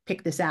actually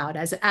picked this out.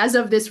 As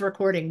of this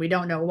recording, we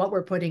don't know what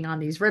we're putting on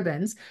these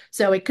ribbons.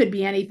 So it could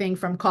be anything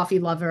from coffee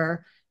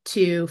lover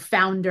to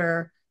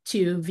founder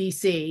to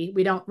VC.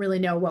 We don't really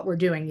know what we're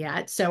doing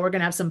yet. So we're going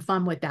to have some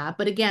fun with that.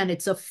 But again,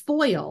 it's a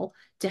foil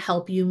to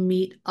help you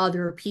meet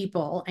other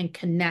people and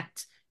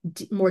connect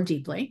more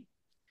deeply.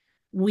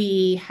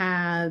 We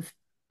have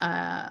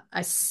a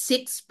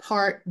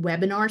 6-part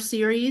webinar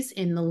series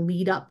in the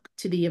lead up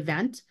to the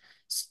event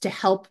to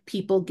help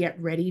people get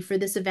ready for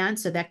this event.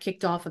 So that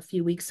kicked off a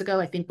few weeks ago.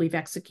 I think we've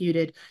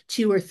executed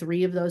 2 or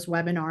 3 of those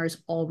webinars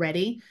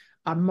already.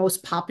 Our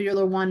most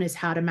popular one is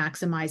how to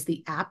maximize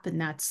the app. And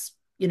that's,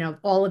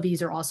 all of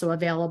these are also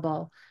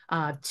available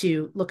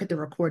to look at the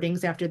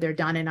recordings after they're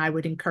done. And I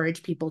would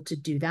encourage people to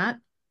do that.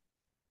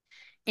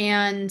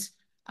 And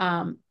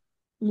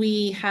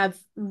we have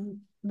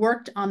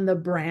worked on the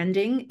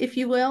branding, if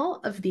you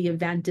will, of the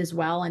event as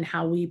well, and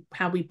how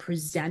we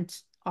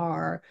present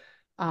our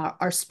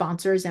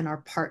sponsors and our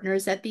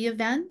partners at the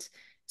event.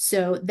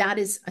 So that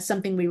is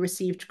something we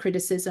received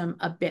criticism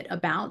a bit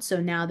about. So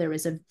now there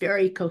is a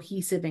very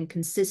cohesive and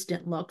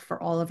consistent look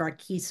for all of our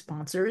key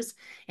sponsors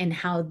and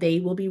how they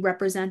will be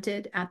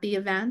represented at the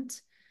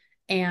event.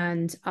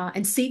 And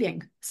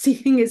seating.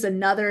 Seating is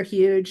another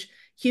huge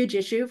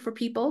issue for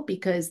people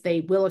because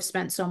they will have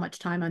spent so much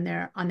time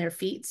on their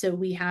feet. So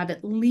we have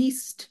at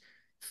least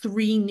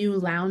 3 new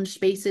lounge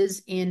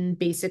spaces in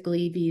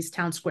basically these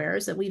town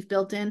squares that we've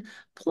built in.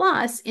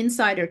 Plus,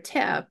 insider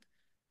tip,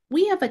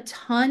 we have a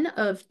ton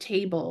of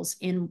tables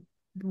in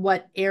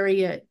what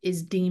area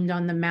is deemed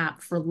on the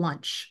map for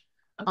lunch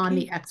on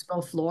Okay. the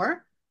expo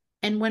floor.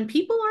 And when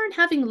people aren't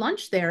having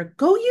lunch there,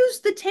 go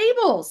use the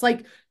tables.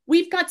 Like,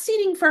 we've got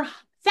seating for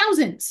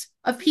thousands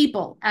of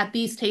people at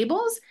these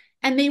tables,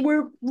 and they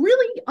were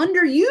really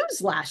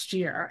underused last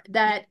year.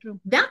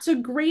 That's a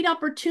great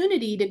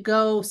opportunity to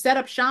go set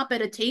up shop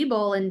at a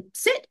table and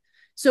sit.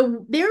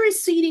 So there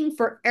is seating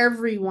for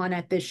everyone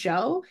at this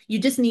show. You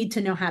just need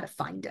to know how to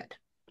find it.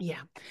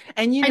 Yeah.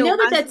 And I know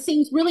that as that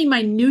seems really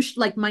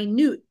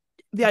minute,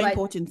 they are but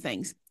important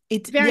things. They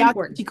very are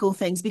important. critical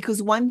things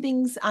because one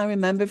things I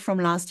remember from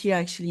last year,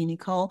 actually,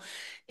 Nicole,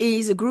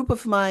 is a group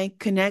of my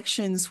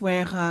connections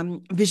were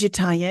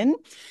vegetarian.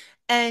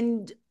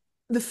 And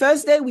the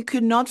first day we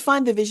could not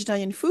find the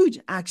vegetarian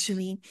food,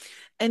 actually.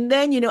 And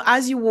then,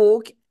 as you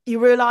walk,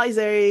 you realize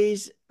there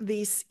is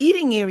this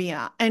eating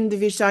area and the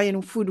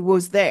vegetarian food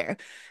was there.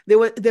 They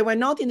were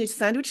not in a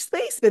sandwich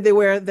space, but they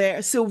were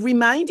there. So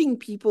reminding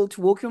people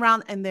to walk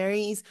around and there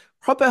is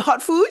proper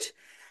hot food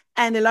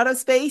and a lot of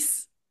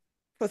space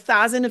for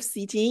thousands of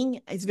seating.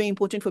 It's very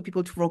important for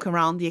people to walk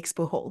around the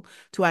expo hall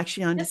to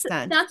actually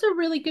understand. That's a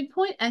really good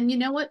point. And you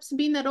know what,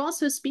 Sabine, that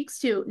also speaks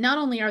to not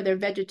only are there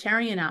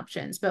vegetarian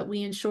options, but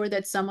we ensure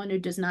that someone who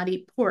does not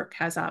eat pork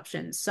has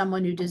options,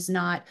 someone who does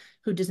not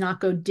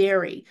go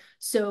dairy.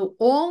 So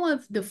all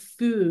of the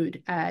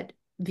food at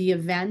the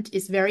event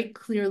is very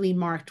clearly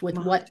marked with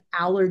what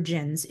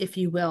allergens, if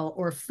you will,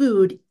 or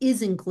food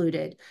is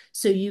included.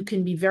 So you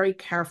can be very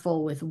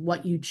careful with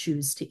what you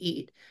choose to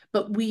eat.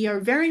 But we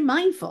are very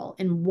mindful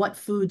in what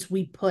foods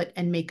we put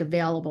and make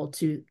available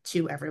to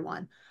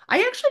everyone. I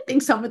actually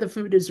think some of the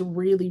food is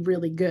really,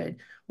 really good.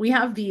 We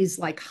have these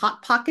like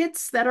hot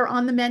pockets that are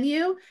on the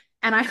menu,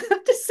 and I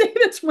have to say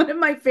that's one of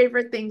my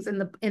favorite things in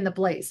the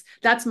place.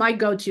 That's my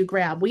go-to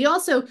grab. We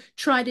also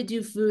try to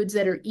do foods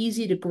that are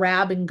easy to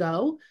grab and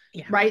go,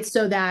 Yeah. right?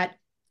 So that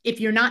if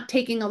you're not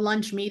taking a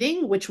lunch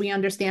meeting, which we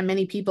understand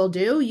many people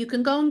do, you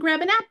can go and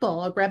grab an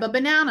apple or grab a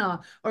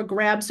banana or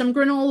grab some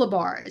granola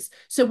bars.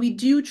 So we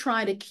do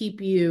try to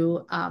keep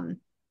you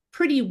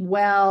pretty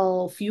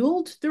well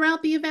fueled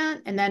throughout the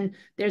event. And then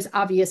there's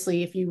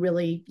obviously, if you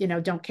really,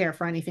 don't care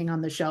for anything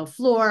on the show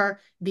floor,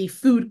 the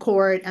food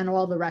court and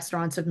all the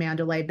restaurants of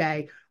Mandalay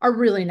Bay are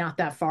really not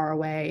that far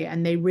away.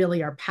 And they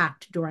really are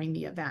packed during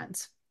the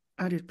event.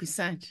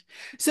 100%.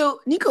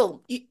 So,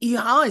 Nicole, you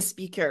are a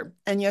speaker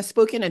and you've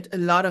spoken at a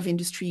lot of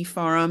industry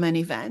forum and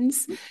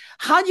events.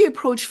 How do you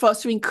approach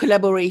fostering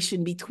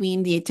collaboration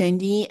between the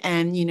attendee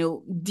and,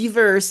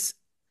 diverse,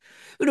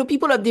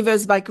 people of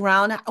diverse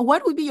background?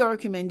 What would be your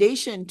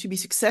recommendation to be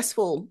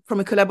successful from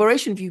a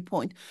collaboration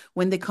viewpoint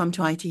when they come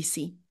to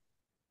ITC?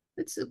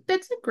 That's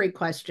a great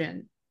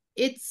question.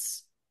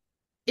 It's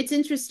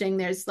interesting.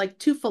 There's like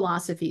 2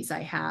 philosophies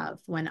I have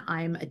when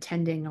I'm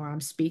attending or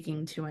I'm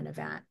speaking to an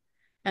event.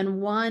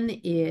 And one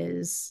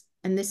is,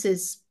 and this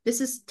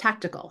is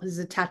tactical. This is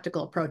a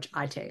tactical approach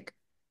I take.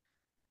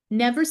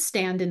 Never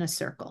stand in a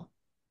circle.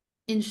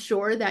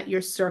 Ensure that your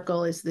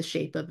circle is the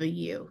shape of a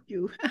U.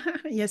 You,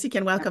 yes, you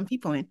can welcome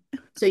people in.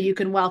 So you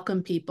can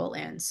welcome people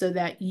in so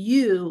that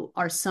you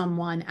are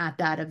someone at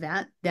that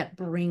event that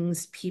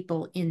brings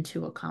people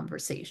into a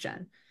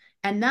conversation.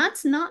 And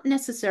that's not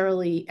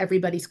necessarily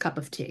everybody's cup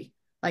of tea.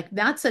 Like,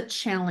 that's a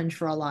challenge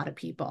for a lot of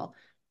people.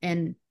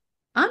 And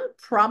I'm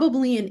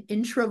probably an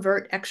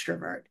introvert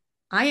extrovert.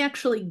 I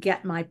actually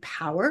get my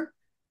power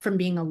from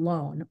being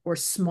alone or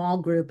small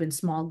group and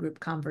small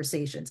group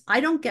conversations. I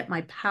don't get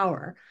my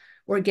power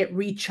or get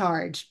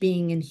recharged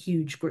being in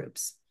huge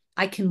groups.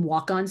 I can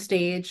walk on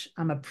stage.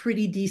 I'm a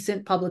pretty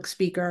decent public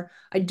speaker.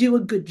 I do a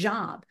good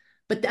job,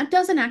 but that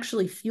doesn't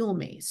actually fuel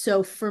me.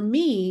 So for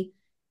me,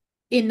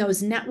 in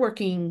those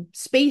networking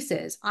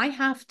spaces, I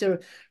have to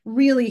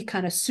really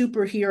kind of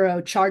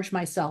superhero charge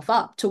myself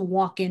up to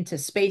walk into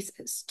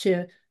spaces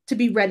to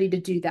be ready to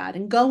do that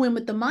and go in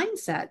with the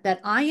mindset that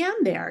I am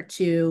there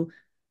to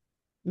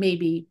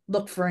maybe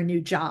look for a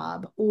new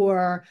job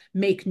or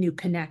make new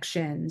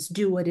connections,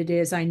 do what it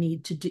is I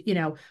need to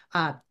do,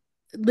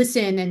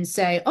 listen and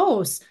say,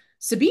 oh,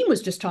 Sabine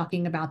was just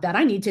talking about that.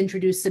 I need to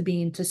introduce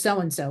Sabine to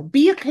so-and-so.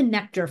 Be a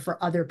connector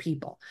for other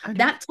people.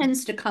 That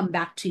tends to come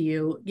back to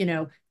you,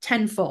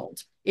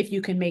 tenfold if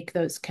you can make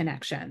those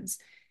connections.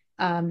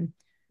 Um,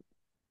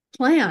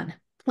 plan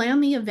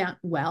the event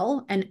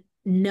well and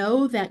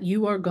know that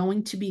you are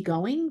going to be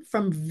going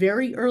from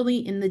very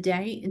early in the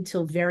day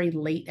until very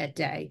late at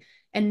day.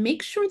 And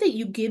make sure that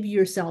you give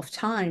yourself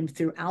time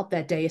throughout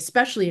that day,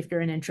 especially if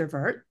you're an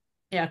introvert,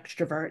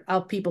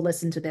 extrovert. People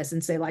listen to this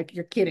and say, like,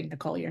 you're kidding,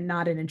 Nicole, you're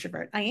not an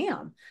introvert. I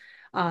am.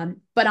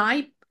 But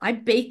I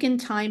bake in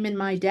time in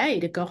my day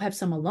to go have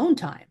some alone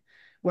time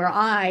where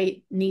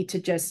I need to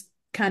just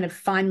kind of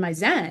find my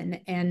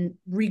zen and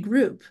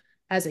regroup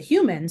as a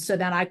human so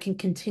that I can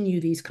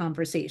continue these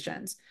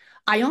conversations.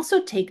 I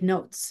also take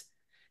notes.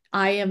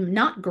 I am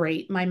not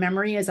great. My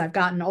memory as I've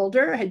gotten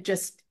older had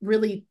just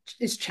really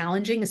is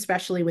challenging,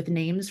 especially with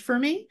names for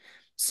me.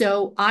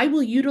 So I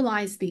will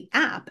utilize the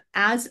app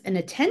as an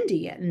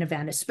attendee at an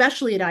event,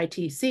 especially at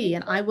ITC,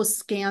 and I will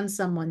scan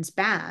someone's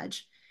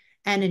badge.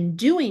 And in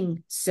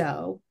doing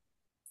so,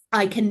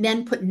 I can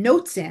then put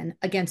notes in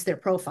against their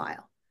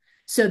profile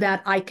so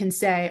that I can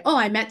say, oh,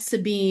 I met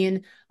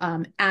Sabine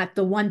at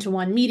the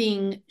one-to-one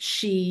meeting.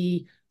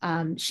 She's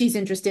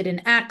interested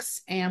in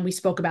X and we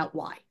spoke about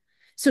Y.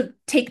 So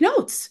take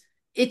notes.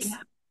 It's Yeah.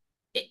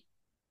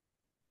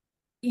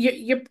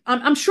 it,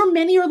 I'm sure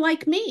many are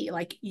like me.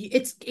 Like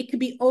it could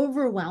be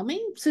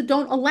overwhelming. So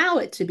don't allow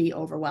it to be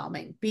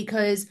overwhelming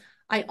because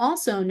I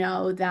also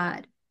know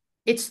that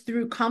it's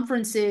through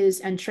conferences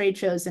and trade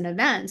shows and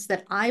events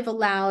that I've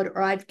allowed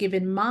or I've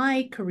given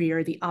my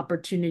career the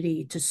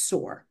opportunity to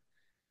soar.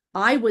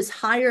 I was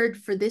hired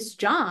for this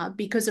job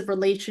because of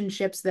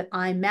relationships that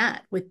I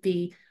met with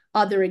the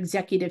other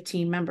executive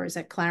team members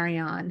at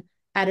Clarion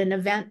at an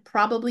event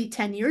probably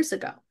 10 years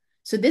ago.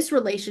 So this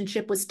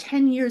relationship was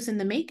 10 years in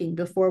the making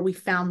before we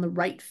found the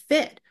right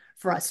fit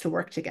for us to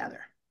work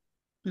together.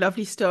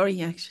 Lovely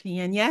story, actually.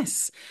 And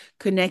yes,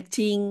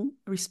 connecting,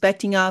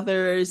 respecting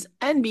others,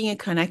 and being a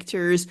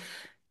connector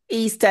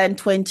is 10,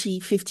 20,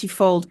 50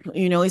 fold,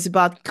 is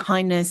about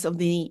kindness of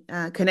the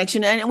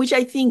connection. And which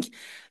I think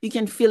you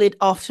can feel it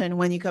often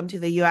when you come to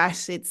the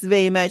US. It's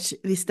very much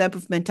this type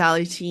of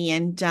mentality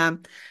and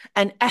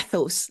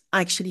ethos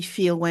I actually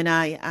feel when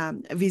I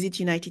visit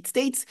United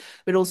States,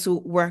 but also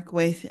work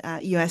with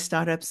US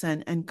startups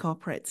and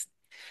corporates.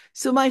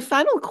 So my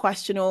final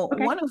question, or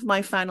Okay. one of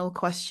my final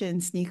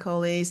questions,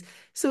 Nicole, is,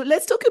 so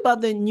let's talk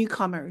about the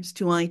newcomers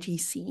to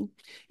ITC.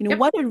 Yep.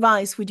 What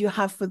advice would you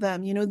have for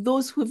them?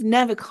 Those who've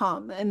never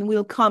come and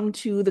will come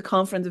to the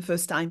conference the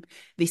first time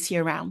this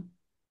year round.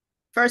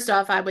 First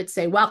off, I would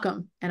say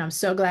welcome. And I'm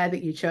so glad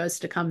that you chose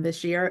to come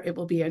this year. It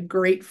will be a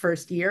great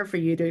first year for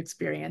you to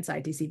experience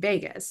ITC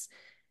Vegas.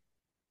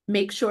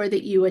 Make sure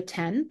that you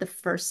attend the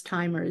first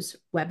timers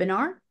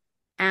webinar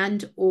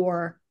and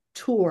or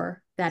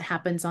tour that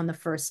happens on the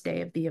first day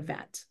of the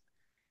event.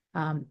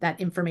 That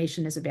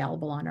information is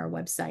available on our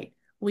website.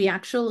 We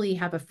actually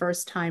have a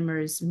first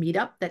timers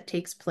meetup that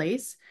takes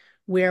place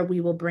where we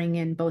will bring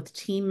in both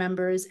team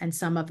members and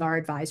some of our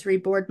advisory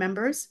board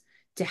members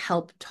to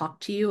help talk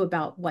to you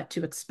about what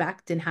to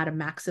expect and how to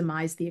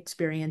maximize the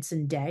experience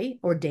in day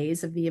or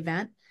days of the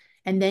event.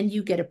 And then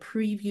you get a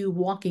preview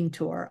walking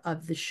tour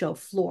of the show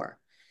floor.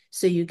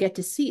 So you get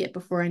to see it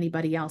before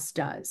anybody else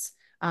does.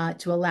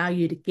 To allow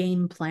you to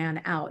game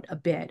plan out a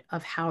bit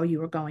of how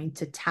you are going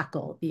to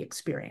tackle the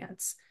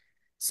experience.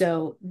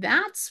 So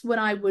that's what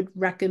I would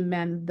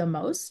recommend the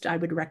most. I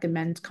would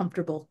recommend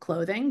comfortable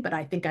clothing, but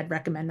I think I'd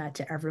recommend that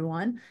to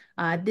everyone.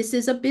 This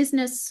is a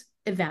business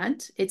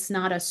event. It's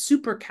not a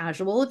super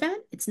casual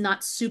event. It's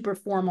not super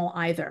formal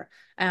either.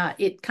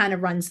 It kind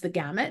of runs the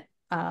gamut.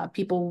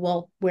 People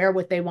will wear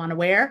what they want to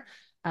wear.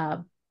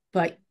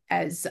 But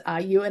as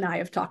you and I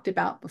have talked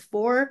about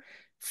before,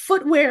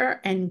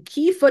 footwear and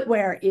key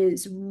footwear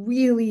is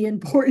really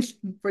important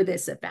for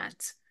this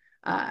event.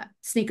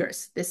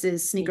 Sneakers. This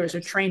is sneakers or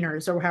Sneakers.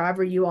 trainers or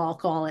however you all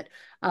call it.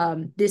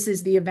 This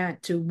is the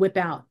event to whip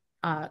out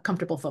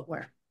comfortable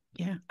footwear.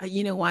 Yeah,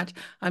 you know what?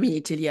 I'm in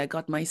Italy. I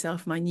got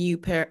myself my new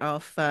pair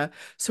of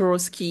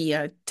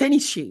Swarovski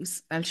tennis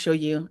shoes. I'll show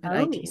you at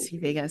Oh,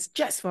 ITC Vegas,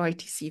 just for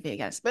ITC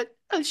Vegas, but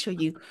I'll show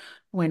you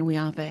when we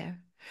are there.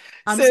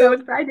 I'm So, so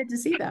excited to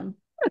see them.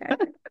 Okay.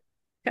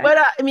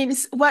 Okay.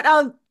 what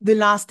are the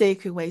last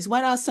takeaways?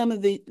 What are some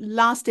of the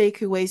last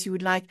takeaways you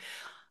would like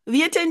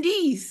the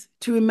attendees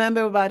to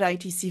remember about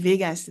ITC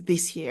Vegas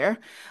this year?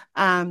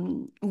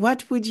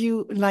 What would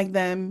you like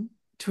them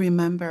to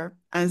remember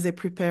as they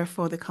prepare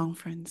for the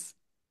conference?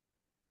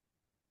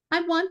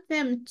 I want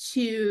them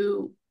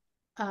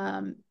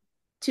um,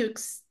 to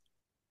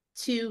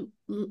to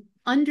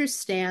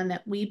understand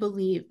that we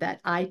believe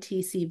that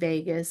ITC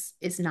Vegas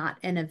is not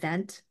an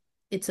event;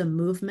 it's a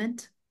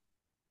movement.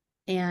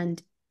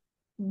 And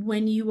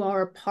when you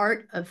are a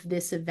part of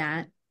this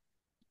event,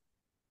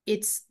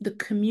 it's the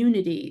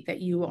community that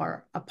you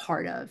are a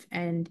part of,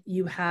 and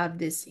you have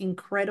this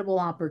incredible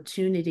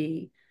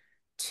opportunity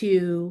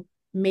to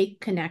make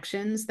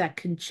connections that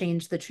can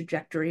change the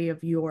trajectory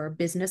of your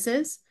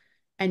businesses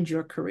and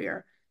your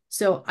career.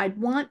 So I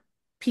want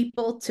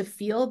people to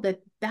feel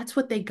that that's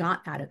what they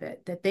got out of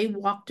it, that they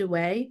walked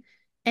away,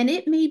 and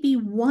it may be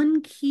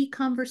one key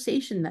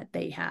conversation that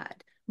they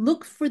had.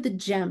 Look for the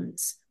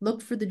gems,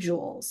 look for the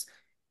jewels.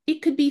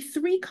 It could be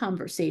three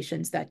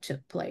conversations that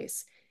took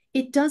place.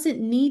 It doesn't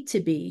need to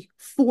be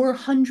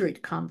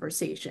 400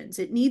 conversations.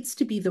 It needs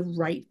to be the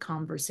right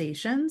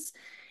conversations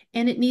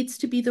and it needs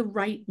to be the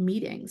right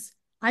meetings.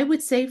 I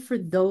would say for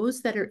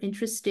those that are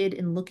interested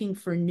in looking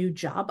for new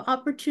job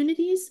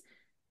opportunities,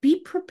 be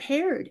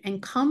prepared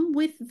and come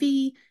with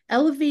the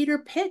elevator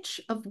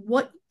pitch of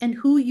what and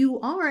who you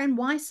are and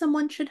why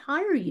someone should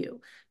hire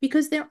you.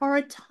 Because there are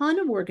a ton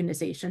of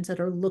organizations that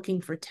are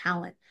looking for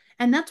talent.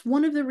 And that's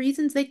one of the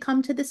reasons they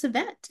come to this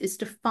event is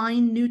to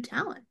find new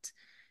talent.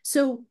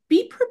 So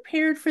be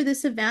prepared for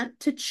this event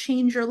to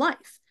change your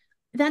life.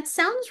 That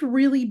sounds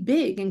really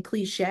big and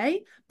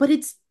cliche, but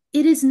it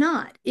is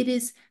not. It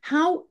is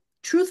how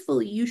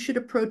truthfully you should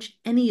approach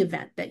any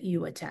event that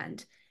you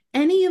attend.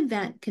 Any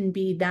event can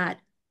be that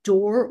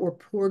door or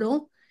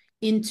portal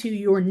into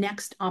your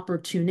next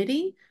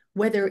opportunity,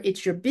 whether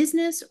it's your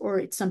business or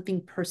it's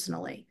something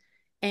personally.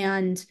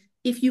 And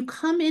if you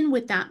come in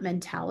with that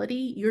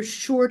mentality, you're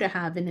sure to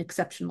have an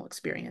exceptional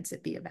experience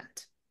at the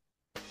event.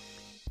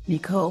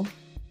 Nicole,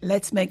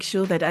 let's make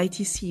sure that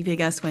ITC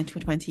Vegas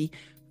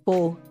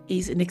 2024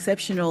 is an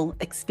exceptional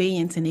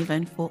experience and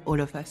event for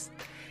all of us.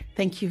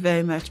 Thank you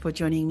very much for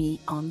joining me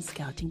on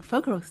Scouting for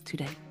Growth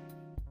today.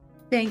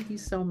 Thank you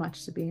so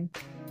much, Sabine.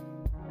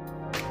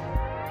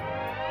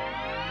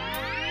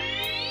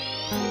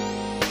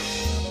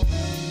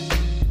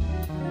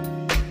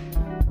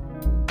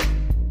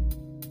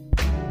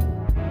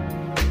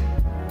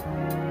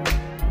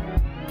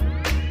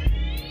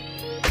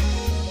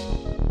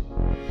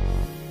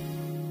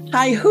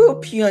 I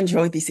hope you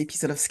enjoyed this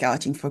episode of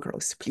Scouting for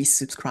Growth. Please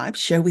subscribe,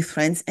 share with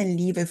friends, and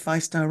leave a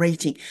 5-star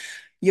rating.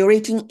 Your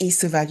rating is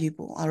so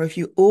valuable. I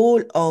review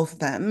all of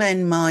them,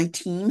 and my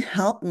team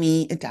help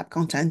me adapt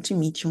content to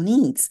meet your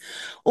needs.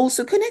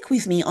 Also, connect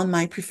with me on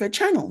my preferred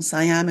channels.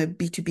 I am a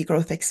B2B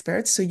growth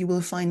expert, so you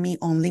will find me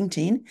on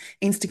LinkedIn,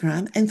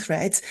 Instagram, and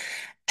Threads,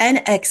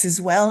 and X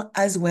as well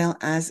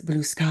as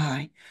Blue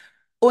Sky.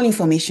 All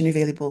information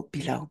available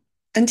below.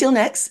 Until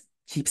next,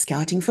 keep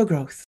scouting for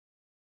growth.